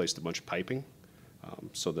also replaced a bunch of piping.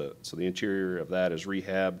 So the interior of that is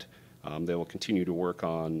rehabbed. They will continue to work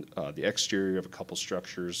on the exterior of a couple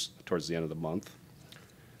structures towards the end of the month.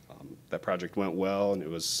 That project went well, and it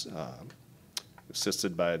was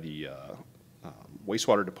assisted by the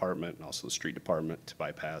wastewater department and also the street department to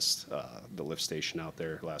bypass the lift station out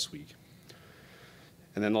there last week.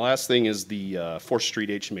 And then the last thing is the 4th Street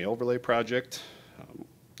HMA overlay project.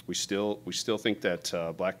 We still think that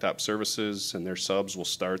Blacktop Services and their subs will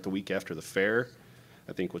start the week after the fair.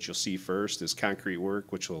 I think what you'll see first is concrete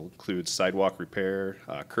work, which will include sidewalk repair,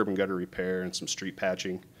 curb and gutter repair, and some street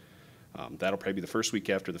patching. That'll probably be the first week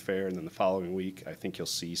after the fair, and then the following week, I think you'll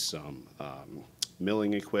see some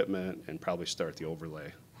milling equipment and probably start the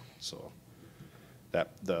overlay. So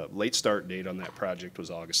the late start date on that project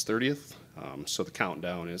was August 30th. So the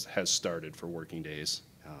countdown has started for working days,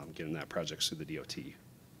 getting that project through the DOT.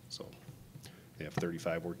 So they have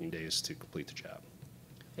 35 working days to complete the job.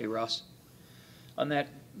 Hey, Ross, on that,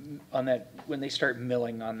 when they start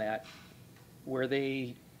milling on that, where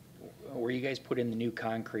you guys put in the new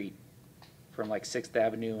concrete from like 6th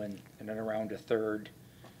Avenue and then around to 3rd?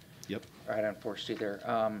 Yep. Right on 4th Street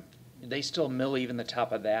there. They still mill even the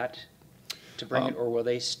top of that to bring it, or will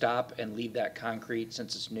they stop and leave that concrete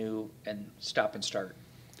since it's new and stop and start?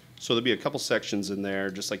 So there'll be a couple sections in there,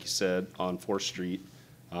 just like you said, on 4th Street.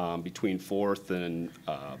 Between 4th and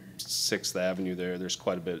 6th Avenue there's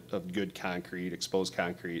quite a bit of good concrete, exposed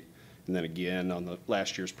concrete. And then again, on the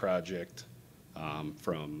last year's project,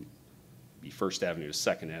 from 1st Avenue to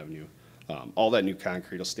 2nd Avenue, all that new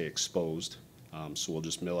concrete will stay exposed. So we'll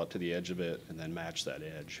just mill up to the edge of it and then match that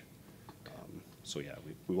edge. So yeah,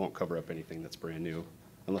 we won't cover up anything that's brand new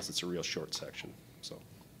unless it's a real short section, so.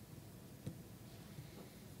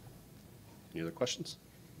 Any other questions?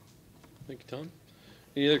 Thank you, Tom.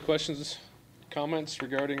 Any other questions, comments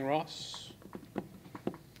regarding Ross?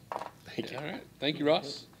 Thank you. All right, thank you,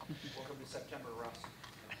 Ross. Welcome to September,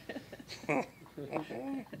 Ross.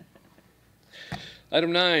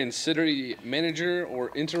 Item 9, city manager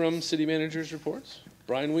or interim city managers reports.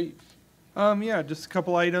 Brian Weave. Yeah, just a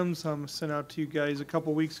couple items sent out to you guys a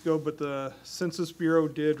couple weeks ago, but the Census Bureau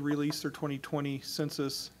did release their 2020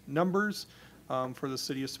 census numbers for the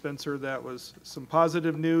city of Spencer. That was some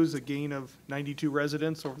positive news, a gain of 92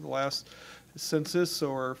 residents over the last census, so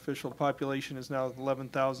our official population is now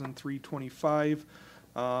 11,325.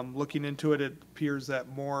 Looking into it, it appears that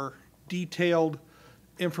more detailed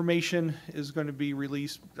information is going to be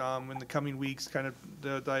released in the coming weeks. Kind of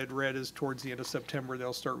that I had read is towards the end of September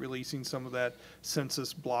they'll start releasing some of that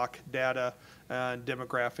census block data and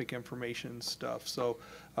demographic information stuff. So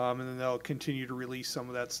and then they'll continue to release some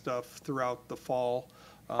of that stuff throughout the fall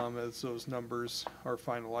as those numbers are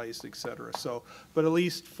finalized, et cetera. So, but at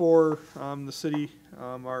least for the city,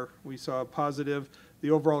 we saw a positive.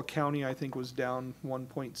 The overall county, I think, was down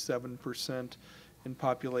 1.7% in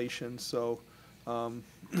population. So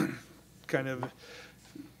kind of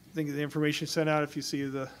think of the information sent out. If you see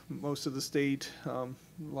most of the state, a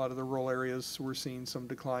lot of the rural areas, we're seeing some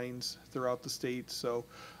declines throughout the state. So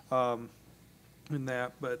in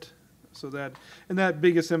that, but so that, and that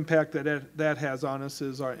biggest impact that has on us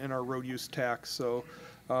is in our road use tax. So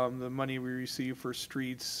the money we receive for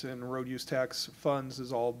streets and road use tax funds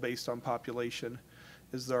is all based on population,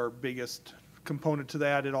 is our biggest component to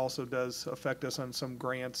that. It also does affect us on some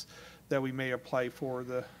grants that we may apply for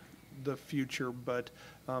the future, but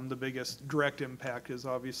the biggest direct impact is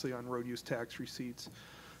obviously on road use tax receipts.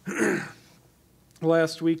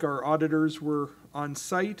 Last week, our auditors were on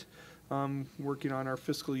site working on our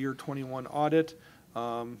fiscal year 21 audit.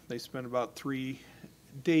 They spent about 3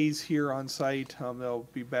 days here on site. They'll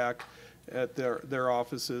be back at their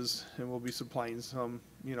offices, and we'll be supplying some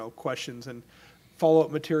questions and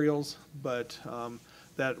follow-up materials, but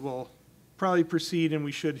that will probably proceed, and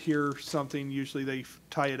we should hear something. Usually they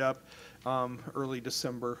tie it up early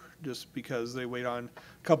December, just because they wait on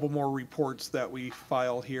a couple more reports that we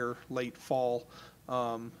file here late fall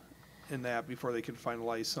in that before they can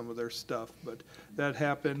finalize some of their stuff. But that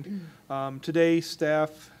happened. Today,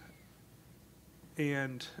 staff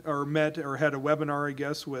had a webinar, I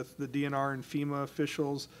guess, with the DNR and FEMA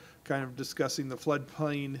officials, kind of discussing the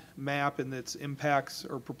floodplain map and its impacts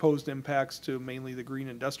or proposed impacts to mainly the green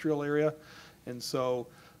industrial area. And so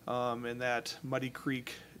in that Muddy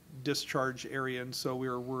Creek discharge area, and so we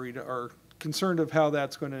were worried or concerned of how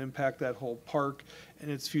that's going to impact that whole park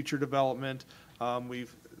and its future development.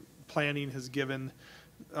 Planning has given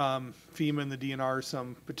FEMA and the DNR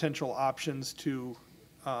some potential options to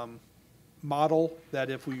model that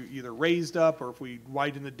if we either raised up or if we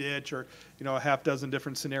widen the ditch, or a half dozen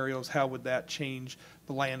different scenarios, how would that change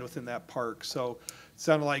the land within that park. So it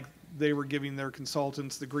sounded like they were giving their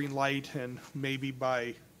consultants the green light, and maybe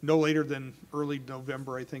by no later than early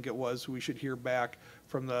November, I think it was, we should hear back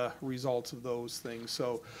from the results of those things.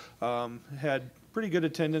 So had pretty good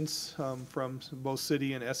attendance from both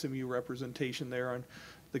city and SMU representation there on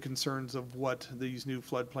the concerns of what these new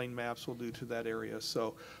floodplain maps will do to that area.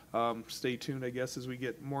 So stay tuned, I guess, as we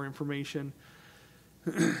get more information.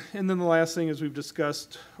 And then the last thing, as we've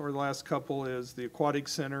discussed, or the last couple, is the aquatic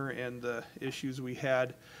center and the issues we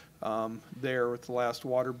had there with the last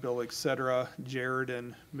water bill, et cetera. Jared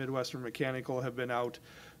and Midwestern Mechanical have been out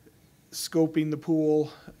scoping the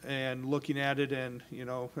pool and looking at it, and, you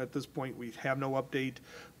know, at this point, we have no update.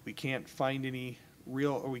 We can't find any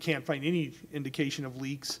indication of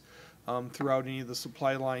leaks throughout any of the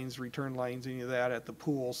supply lines, return lines, any of that at the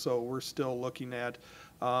pool. So we're still looking at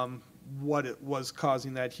what it was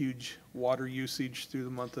causing that huge water usage through the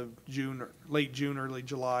month of June, late June, early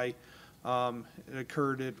July.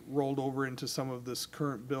 It rolled over into some of this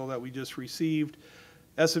current bill that we just received.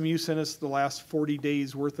 SMU sent us the last 40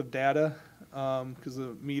 days worth of data, because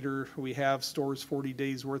the meter we have stores 40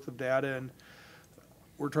 days worth of data, and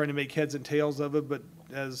we're trying to make heads and tails of it, but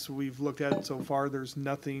as we've looked at it so far, there's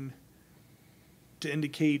nothing to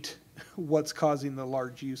indicate what's causing the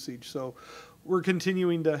large usage. So we're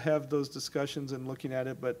continuing to have those discussions and looking at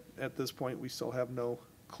it, but at this point, we still have no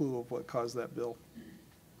clue of what caused that bill.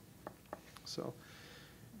 So,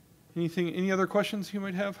 any other questions you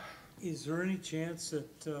might have? Is there any chance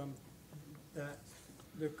that, that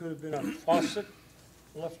there could have been a faucet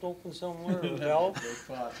left open somewhere, or a valve?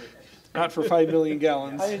 Not for 5 million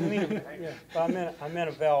gallons. I didn't mean, yeah, I meant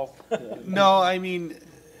a valve. No, I mean,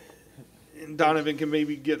 and Donovan can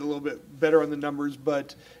maybe get a little bit better on the numbers,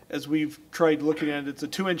 but as we've tried looking at it, it's a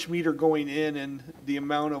 2-inch meter going in, and the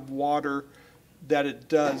amount of water that it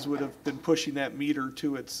does would have been pushing that meter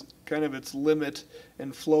to its kind of its limit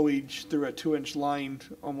and flowage through a 2-inch line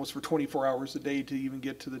almost for 24 hours a day to even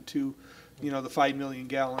get to the 5 million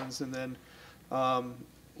gallons. And then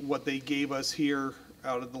what they gave us here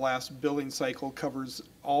out of the last billing cycle covers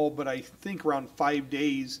all but I think around 5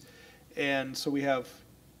 days. And so we have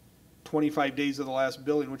 25 days of the last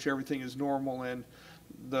billing, which everything is normal. And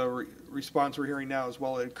the response we're hearing now is,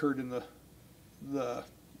 well, it occurred in the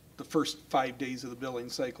first 5 days of the billing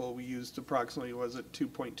cycle. We used approximately,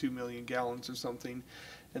 2.2 million gallons or something.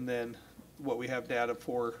 And then what we have data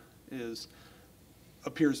for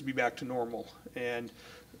appears to be back to normal. And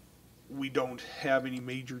we don't have any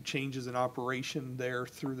major changes in operation there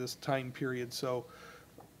through this time period. So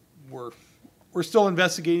we're still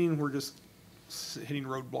investigating. We're just hitting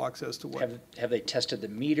roadblocks as to what. Have they tested the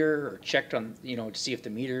meter or checked on, to see if the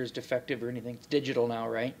meter is defective or anything? It's digital now,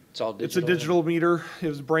 right? It's all digital. It's a digital meter. It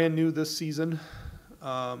was brand new this season.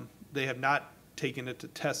 They have not taken it to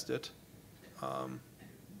test it,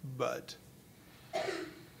 but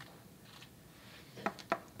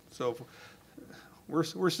so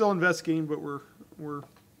we're still investigating, but we're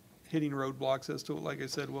hitting roadblocks as to, like I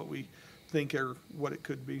said, what we think or what it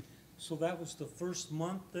could be. So that was the first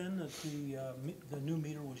month then that the new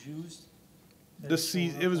meter was used? This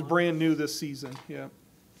season, it was brand new this season, yeah.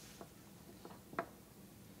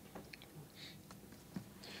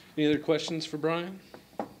 Any other questions for Brian?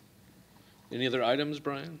 Any other items,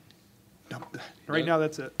 Brian? No, right now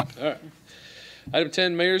that's it. All right. Item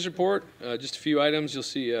 10, Mayor's Report. Just a few items. You'll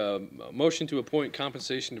see a motion to appoint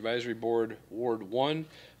Compensation Advisory Board Ward 1.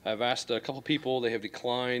 I've asked a couple people. They have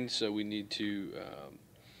declined, so we need to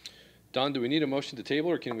Don, do we need a motion to table,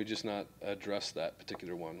 or can we just not address that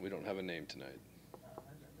particular one? We don't have a name tonight.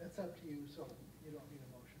 That's up to you, so you don't need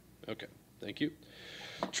a motion. Okay, thank you.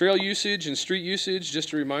 Trail usage and street usage,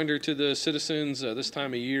 just a reminder to the citizens, this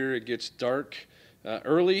time of year it gets dark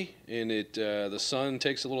early, and the sun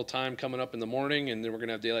takes a little time coming up in the morning, and then we're going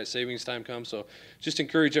to have daylight savings time come. So just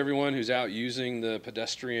encourage everyone who's out using the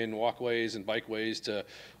pedestrian walkways and bikeways to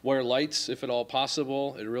wear lights if at all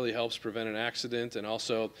possible. It really helps prevent an accident. And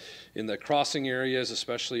also in the crossing areas,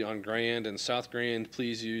 especially on Grand and South Grand,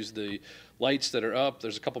 please use the lights that are up.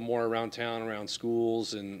 There's a couple more around town, around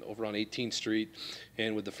schools and over on 18th Street.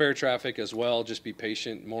 And with the fair traffic as well, just be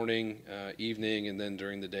patient morning, evening, and then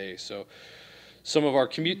during the day. So some of our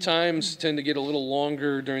commute times tend to get a little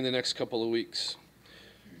longer during the next couple of weeks.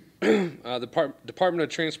 The Department of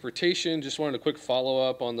Transportation, just wanted a quick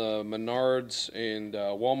follow-up on the Menards and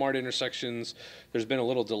Walmart intersections. There's been a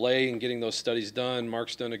little delay in getting those studies done.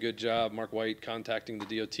 Mark's done a good job, Mark White, contacting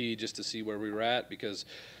the DOT just to see where we were at, because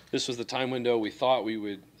this was the time window we thought we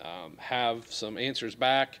would have some answers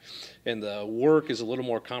back, and the work is a little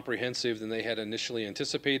more comprehensive than they had initially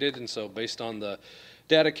anticipated. And so based on the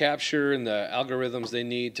data capture and the algorithms they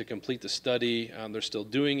need to complete the study, they're still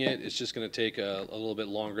doing it. It's just going to take a little bit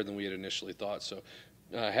longer than we had initially thought. So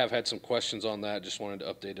I have had some questions on that. Just wanted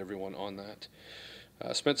to update everyone on that.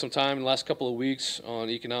 Spent some time in the last couple of weeks on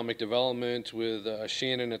economic development with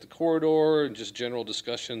Shannon at the corridor, and just general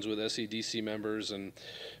discussions with SEDC members and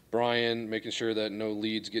Brian, making sure that no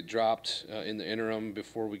leads get dropped in the interim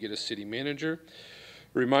before we get a city manager.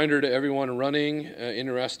 Reminder to everyone running,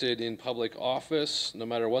 interested in public office, no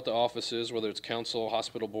matter what the office is, whether it's council,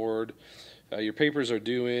 hospital board, your papers are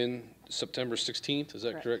due in September 16th, is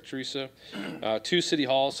that correct, Teresa? To City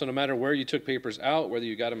Hall, so no matter where you took papers out, whether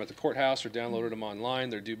you got them at the courthouse or downloaded them online,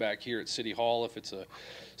 they're due back here at City Hall. If it's a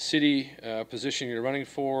city position you're running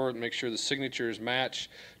for, make sure the signatures match.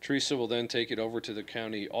 Teresa will then take it over to the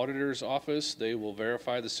county auditor's office. They will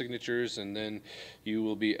verify the signatures, and then you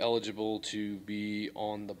will be eligible to be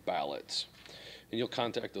on the ballot. And you'll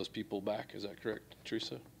contact those people back, is that correct,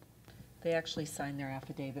 Teresa? They actually sign their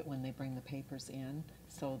affidavit when they bring the papers in,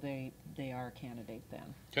 so they are a candidate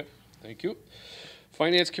then. Okay, thank you.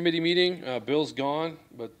 Finance Committee meeting, Bill's gone,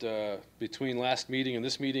 but between last meeting and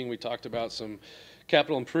this meeting, we talked about some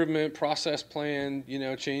capital improvement process plan,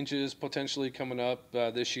 changes potentially coming up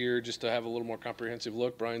this year, just to have a little more comprehensive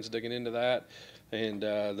look. Brian's digging into that. And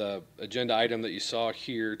the agenda item that you saw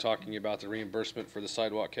here, talking about the reimbursement for the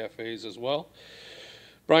sidewalk cafes as well.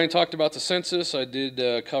 Brian talked about the census. I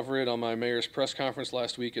did cover it on my mayor's press conference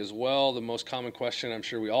last week as well. The most common question I'm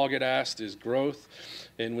sure we all get asked is growth.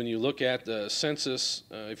 And when you look at the census,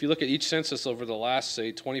 if you look at each census over the last,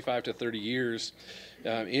 say, 25 to 30 years,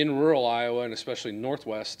 in rural Iowa and especially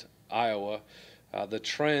northwest Iowa, the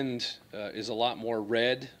trend is a lot more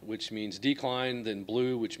red, which means decline, than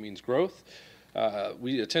blue, which means growth.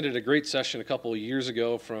 We attended a great session a couple of years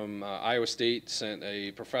ago from Iowa State, sent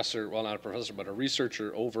a professor, well, not a professor, but a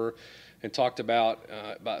researcher over and talked about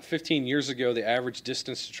 15 years ago, the average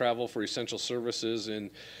distance to travel for essential services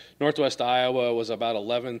in northwest Iowa was about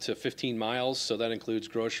 11 to 15 miles. So that includes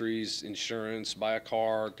groceries, insurance, buy a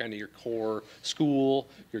car, kind of your core school,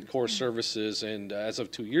 your core services. And as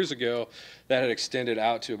of 2 years ago, that had extended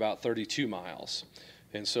out to about 32 miles.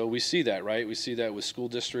 And so we see that, right? We see that with school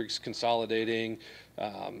districts consolidating,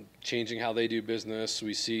 changing how they do business.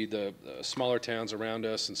 We see the smaller towns around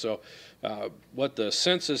us. And so what the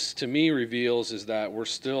census to me reveals is that we're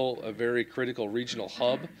still a very critical regional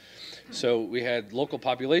hub. So we had local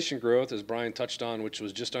population growth, as Brian touched on, which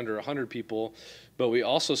was just under 100 people. But we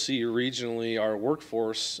also see regionally our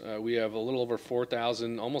workforce. We have a little over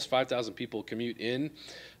 4,000, almost 5,000 people commute in.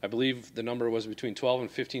 I believe the number was between 12 and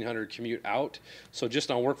 1,500 commute out. So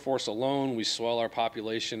just on workforce alone, we swell our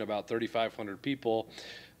population about 3,500 people,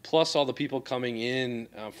 plus all the people coming in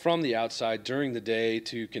from the outside during the day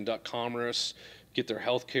to conduct commerce, get their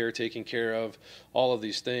health care taken care of, all of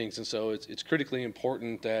these things. And so it's critically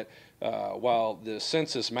important that while the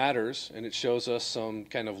census matters and it shows us some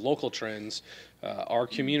kind of local trends, our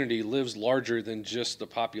community lives larger than just the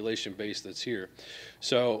population base that's here.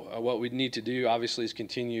 So what we need to do, obviously, is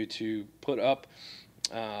continue to put up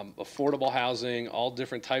affordable housing, all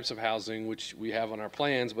different types of housing, which we have on our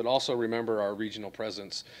plans, but also remember our regional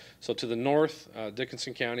presence. So to the north,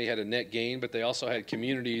 Dickinson County had a net gain, but they also had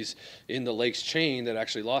communities in the Lakes chain that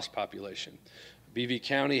actually lost population. BV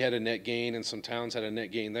County had a net gain, and some towns had a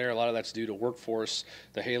net gain there. A lot of that's due to workforce,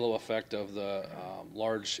 the halo effect of the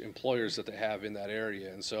large employers that they have in that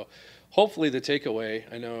area. And so hopefully the takeaway,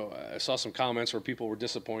 I know I saw some comments where people were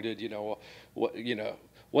disappointed,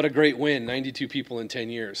 what a great win, 92 people in 10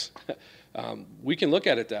 years. We can look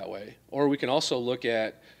at it that way, or we can also look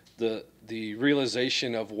at the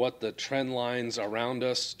realization of what the trend lines around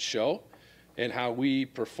us show and how we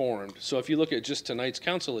performed. So if you look at just tonight's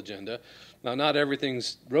council agenda, now not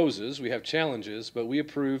everything's roses, we have challenges, but we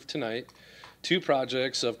approved tonight 2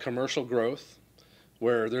 projects of commercial growth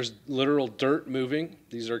where there's literal dirt moving.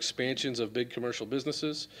 These are expansions of big commercial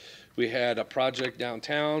businesses. We had a project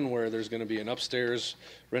downtown where there's going to be an upstairs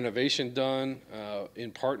renovation done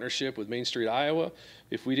in partnership with Main Street Iowa.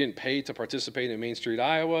 If we didn't pay to participate in Main Street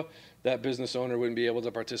Iowa, that business owner wouldn't be able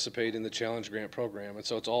to participate in the Challenge Grant program. And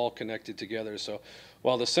so it's all connected together. So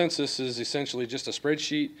while the census is essentially just a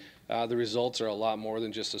spreadsheet, the results are a lot more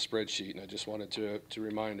than just a spreadsheet. And I just wanted to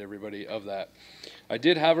remind everybody of that. I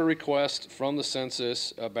did have a request from the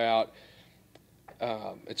census about,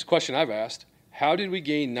 it's a question I've asked, how did we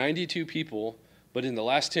gain 92 people, but in the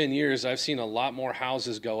last 10 years, I've seen a lot more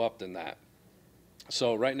houses go up than that?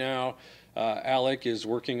 So right now, Alec is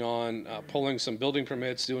working on pulling some building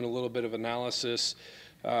permits, doing a little bit of analysis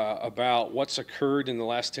about what's occurred in the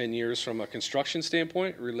last 10 years from a construction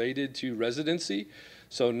standpoint related to residency.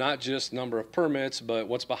 So not just number of permits, but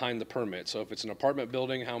what's behind the permit. So if it's an apartment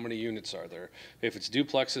building, how many units are there? If it's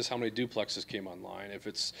duplexes, how many duplexes came online? If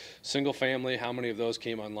it's single family, how many of those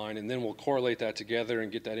came online? And then we'll correlate that together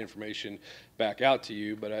and get that information back out to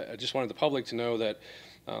you. But I just wanted the public to know that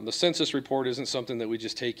the census report isn't something that we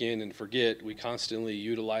just take in and forget. We constantly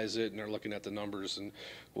utilize it and are looking at the numbers, and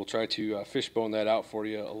we'll try to fishbone that out for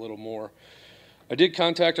you a little more. I did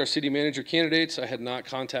contact our city manager candidates. I had not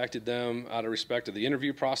contacted them out of respect of the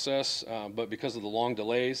interview process, but because of the long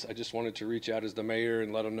delays, I just wanted to reach out as the mayor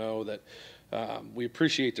and let them know that we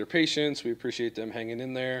appreciate their patience, we appreciate them hanging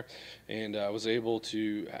in there, and I was able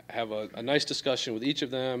to have a nice discussion with each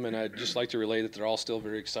of them, and I'd just like to relay that they're all still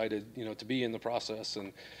very excited, to be in the process,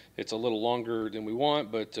 and it's a little longer than we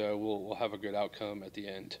want, but we'll have a good outcome at the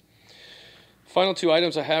end. Final two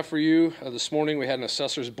items I have for you. This morning we had an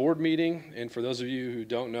assessors board meeting, and for those of you who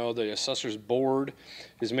don't know, the assessors board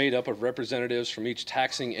is made up of representatives from each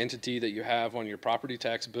taxing entity that you have on your property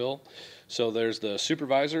tax bill. So there's the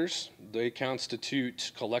supervisors. They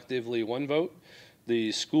constitute collectively 1 vote.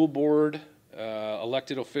 The school board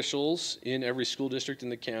elected officials in every school district in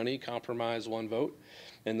the county comprise 1 vote.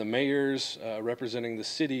 And the mayors representing the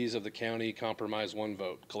cities of the county comprise 1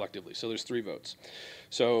 vote collectively. So there's 3 votes.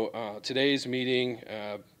 So today's meeting,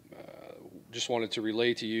 just wanted to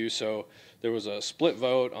relay to you. So there was a split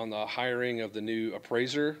vote on the hiring of the new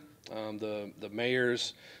appraiser. The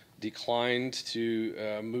mayors declined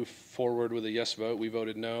to move forward with a yes vote. We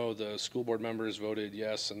voted no. The school board members voted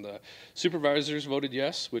yes, and the supervisors voted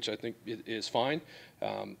yes, which I think is fine.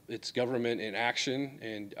 It's government in action,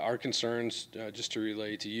 and our concerns, just to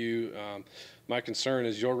relay to you, my concern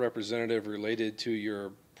is your representative related to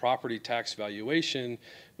your property tax valuation.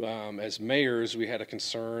 As mayors, we had a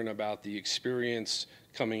concern about the experience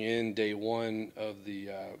coming in day 1 of the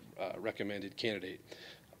recommended candidate.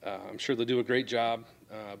 I'm sure they'll do a great job,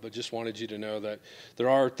 but just wanted you to know that there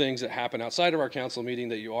are things that happen outside of our council meeting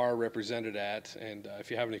that you are represented at, and if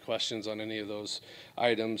you have any questions on any of those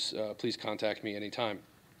items, please contact me anytime.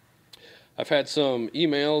 I've had some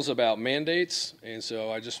emails about mandates, and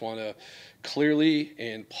so I just want to clearly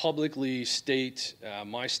and publicly state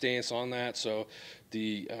my stance on that. So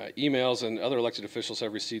the emails and other elected officials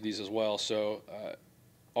have received these as well. So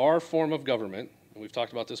our form of government, and we've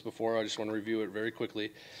talked about this before, I just want to review it very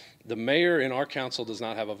quickly. The mayor in our council does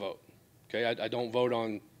not have a vote. Okay, I don't vote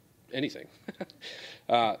on anything.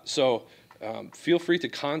 So feel free to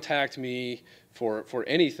contact me for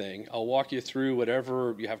anything. I'll walk you through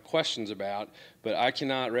whatever you have questions about, but I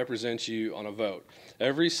cannot represent you on a vote.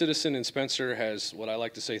 Every citizen in Spencer has what I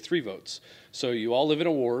like to say 3 votes. So you all live in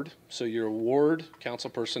a ward, so your ward council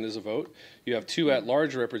person is a vote. You have 2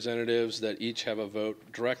 at-large representatives that each have a vote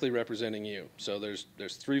directly representing you. So there's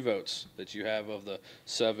 3 votes that you have of the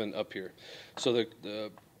 7 up here. So the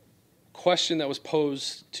question that was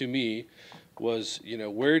posed to me was,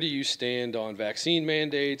 where do you stand on vaccine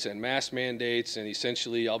mandates and mask mandates? And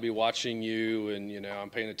essentially, I'll be watching you, and I'm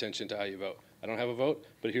paying attention to how you vote. I don't have a vote,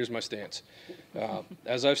 but here's my stance.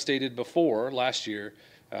 As I've stated before, last year,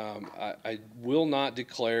 I will not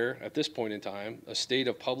declare at this point in time a state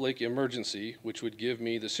of public emergency, which would give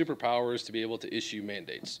me the superpowers to be able to issue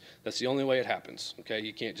mandates. That's the only way it happens. Okay,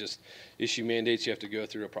 you can't just issue mandates. You have to go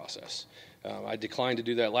through a process. I declined to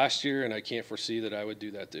do that last year, and I can't foresee that I would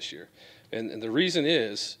do that this year. And the reason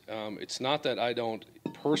is, it's not that I don't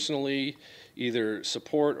personally either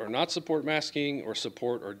support or not support masking, or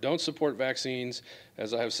support or don't support vaccines.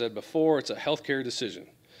 As I have said before, it's a healthcare decision.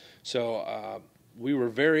 So we were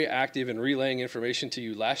very active in relaying information to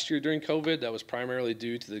you last year during COVID. That was primarily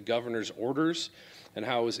due to the governor's orders and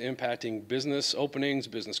how it was impacting business openings,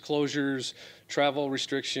 business closures, travel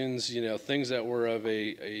restrictions, things that were of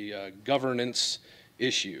a governance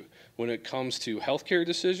issue. When it comes to healthcare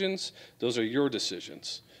decisions, those are your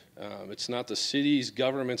decisions. It's not the city's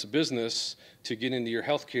government's business to get into your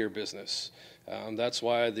healthcare business. That's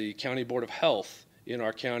why the County Board of Health in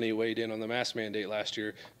our county weighed in on the mask mandate last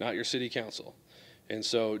year, not your city council. And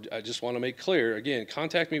so I just want to make clear, again,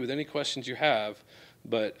 contact me with any questions you have,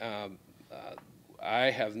 but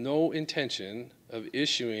I have no intention of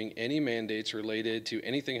issuing any mandates related to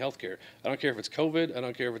anything healthcare. I don't care if it's COVID, I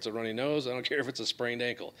don't care if it's a runny nose, I don't care if it's a sprained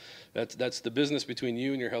ankle. That's the business between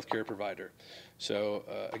you and your healthcare provider. So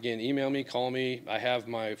again, email me, call me. I have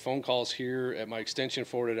my phone calls here at my extension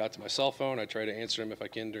forwarded out to my cell phone. I try to answer them if I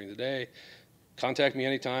can during the day. Contact me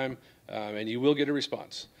anytime, and you will get a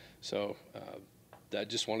response. So I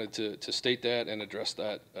just wanted to state that and address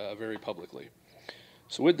that very publicly.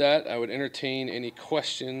 So with that, I would entertain any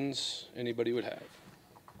questions anybody would have.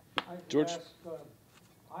 George?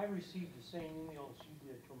 I received the same emails you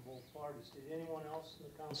did from both parties. Did anyone else in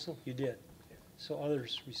the council? You did. So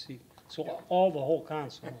others received. So all the whole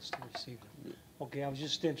council must have received it. Okay, I was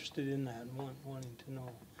just interested in that and wanting to know.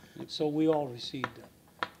 So we all received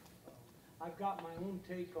it. I've got my own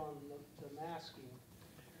take on the masking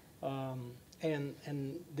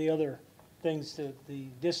and the other things, the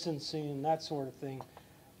distancing and that sort of thing.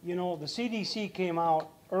 The CDC came out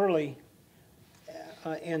early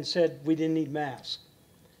and said we didn't need masks.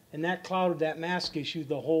 And that clouded that mask issue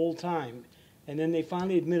the whole time. And then they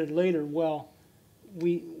finally admitted later, well,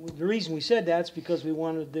 the reason we said that's because we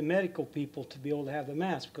wanted the medical people to be able to have the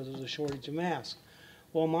mask because there was a shortage of masks.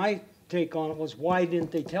 Well, my take on it was, why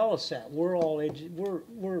didn't they tell us that? We're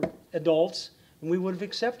adults, and we would have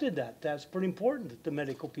accepted that. That's pretty important that the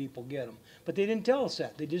medical people get them. But they didn't tell us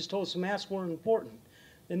that. They just told us the masks weren't important.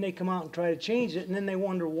 Then they come out and try to change it, and then they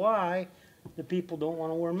wonder why the people don't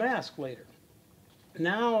want to wear masks later.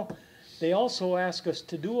 Now, they also ask us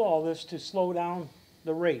to do all this to slow down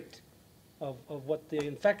the rate of what the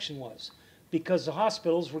infection was, because the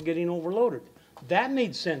hospitals were getting overloaded. That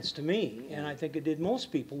made sense to me, and I think it did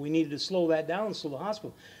most people. We needed to slow that down so the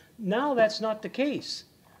hospital. Now that's not the case.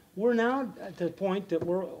 We're now at the point that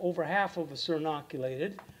we're over half of us are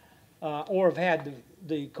inoculated or have had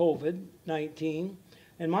the COVID-19.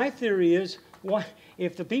 And my theory is, what,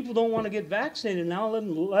 if the people don't want to get vaccinated now,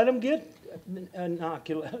 let them get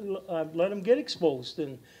let them get exposed.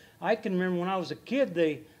 And I can remember when I was a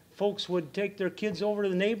kid, folks would take their kids over to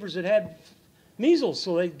the neighbors that had measles,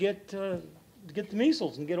 so they'd get the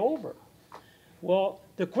measles and get over it. Well,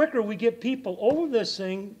 the quicker we get people over this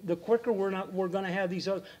thing, the quicker we're going to have these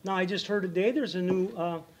other. Now, I just heard today there's a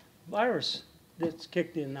new virus that's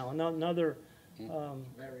kicked in now, another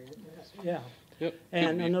Variant, yes. yeah, Yep.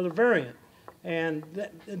 and another variant. And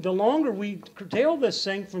the longer we curtail this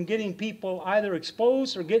thing from getting people either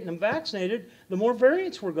exposed or getting them vaccinated, the more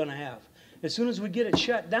variants we're going to have. As soon as we get it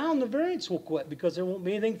shut down, the variants will quit because there won't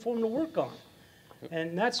be anything for them to work on.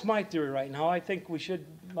 And that's my theory right now. I think we should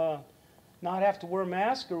not have to wear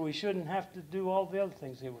masks, or we shouldn't have to do all the other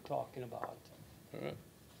things they were talking about. All right.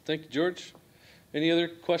 Thank you, George. Any other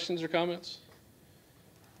questions or comments?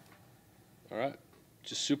 All right.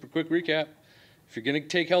 Just super quick recap. If you're going to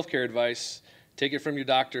take healthcare advice, take it from your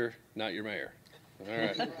doctor, not your mayor. All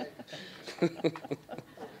right.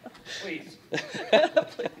 Please.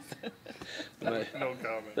 No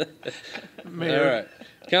comment. Mayor. All right.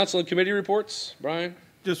 Council and committee reports. Brian?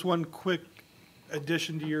 Just one quick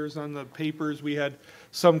addition to yours on the papers. We had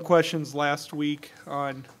some questions last week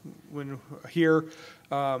on when here.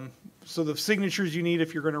 So the signatures you need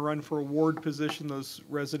if you're going to run for a ward position, those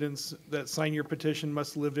residents that sign your petition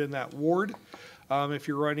must live in that ward. If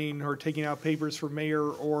you're running or taking out papers for mayor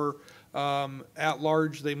or at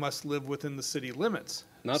large, they must live within the city limits.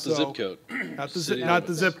 Not the zip code. Not the City not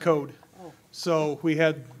the limits. zip code. So we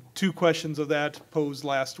had 2 questions of that posed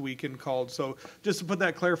last week and called. So just to put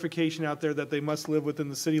that clarification out there that they must live within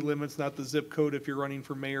the city limits, not the zip code if you're running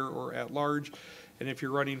for mayor or at large. And if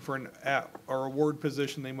you're running for a ward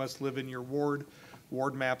position, they must live in your ward.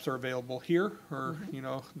 Ward maps are available here, or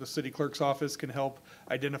the city clerk's office can help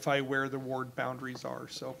identify where the ward boundaries are.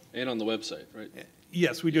 So. And on the website, right?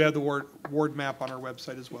 Yes, we do have the ward map on our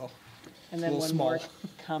website as well. And then Little one small. more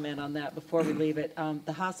comment on that before we leave it.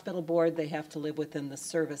 The hospital board, they have to live within the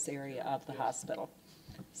service area of the hospital.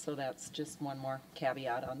 So that's just one more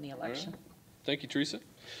caveat on the election. Thank you, Teresa.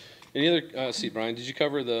 Any other, Brian, did you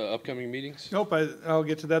cover the upcoming meetings? Nope, I'll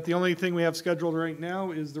get to that. The only thing we have scheduled right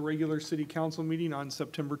now is the regular city council meeting on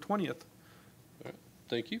September 20th. All right,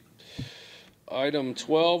 thank you. Item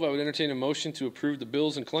 12, I would entertain a motion to approve the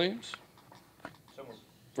bills and claims.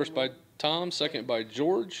 First by Tom, second by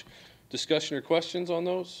George. Discussion or questions on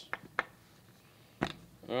those?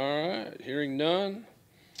 All right, hearing none.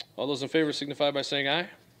 All those in favor signify by saying aye.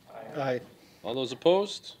 Aye. All those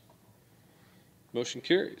opposed? Motion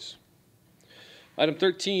carries. Item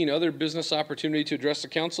 13, other business opportunity to address the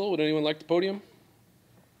council. Would anyone like the podium?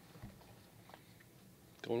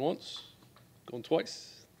 Going once? Going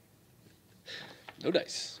twice? No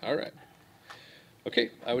dice. All right.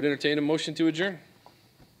 Okay, I would entertain a motion to adjourn.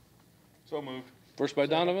 So moved. First by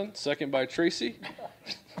Donovan, second by Tracy.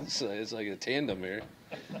 It's like a tandem here.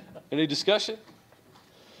 Any discussion?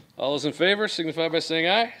 All those in favor signify by saying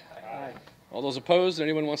aye. Aye. All those opposed,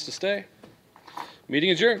 anyone wants to stay?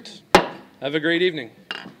 Meeting adjourned. Have a great evening.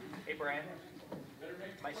 Hey, Brian.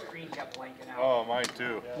 My screen kept blanking out. Oh, mine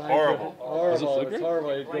too. Horrible. Horrible, it's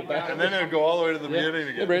horrible. You go back. And then it'd go all the way to the beginning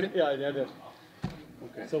again. Hey, Brandon. Yeah, I did.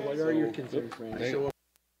 So what are your concerns, Randy?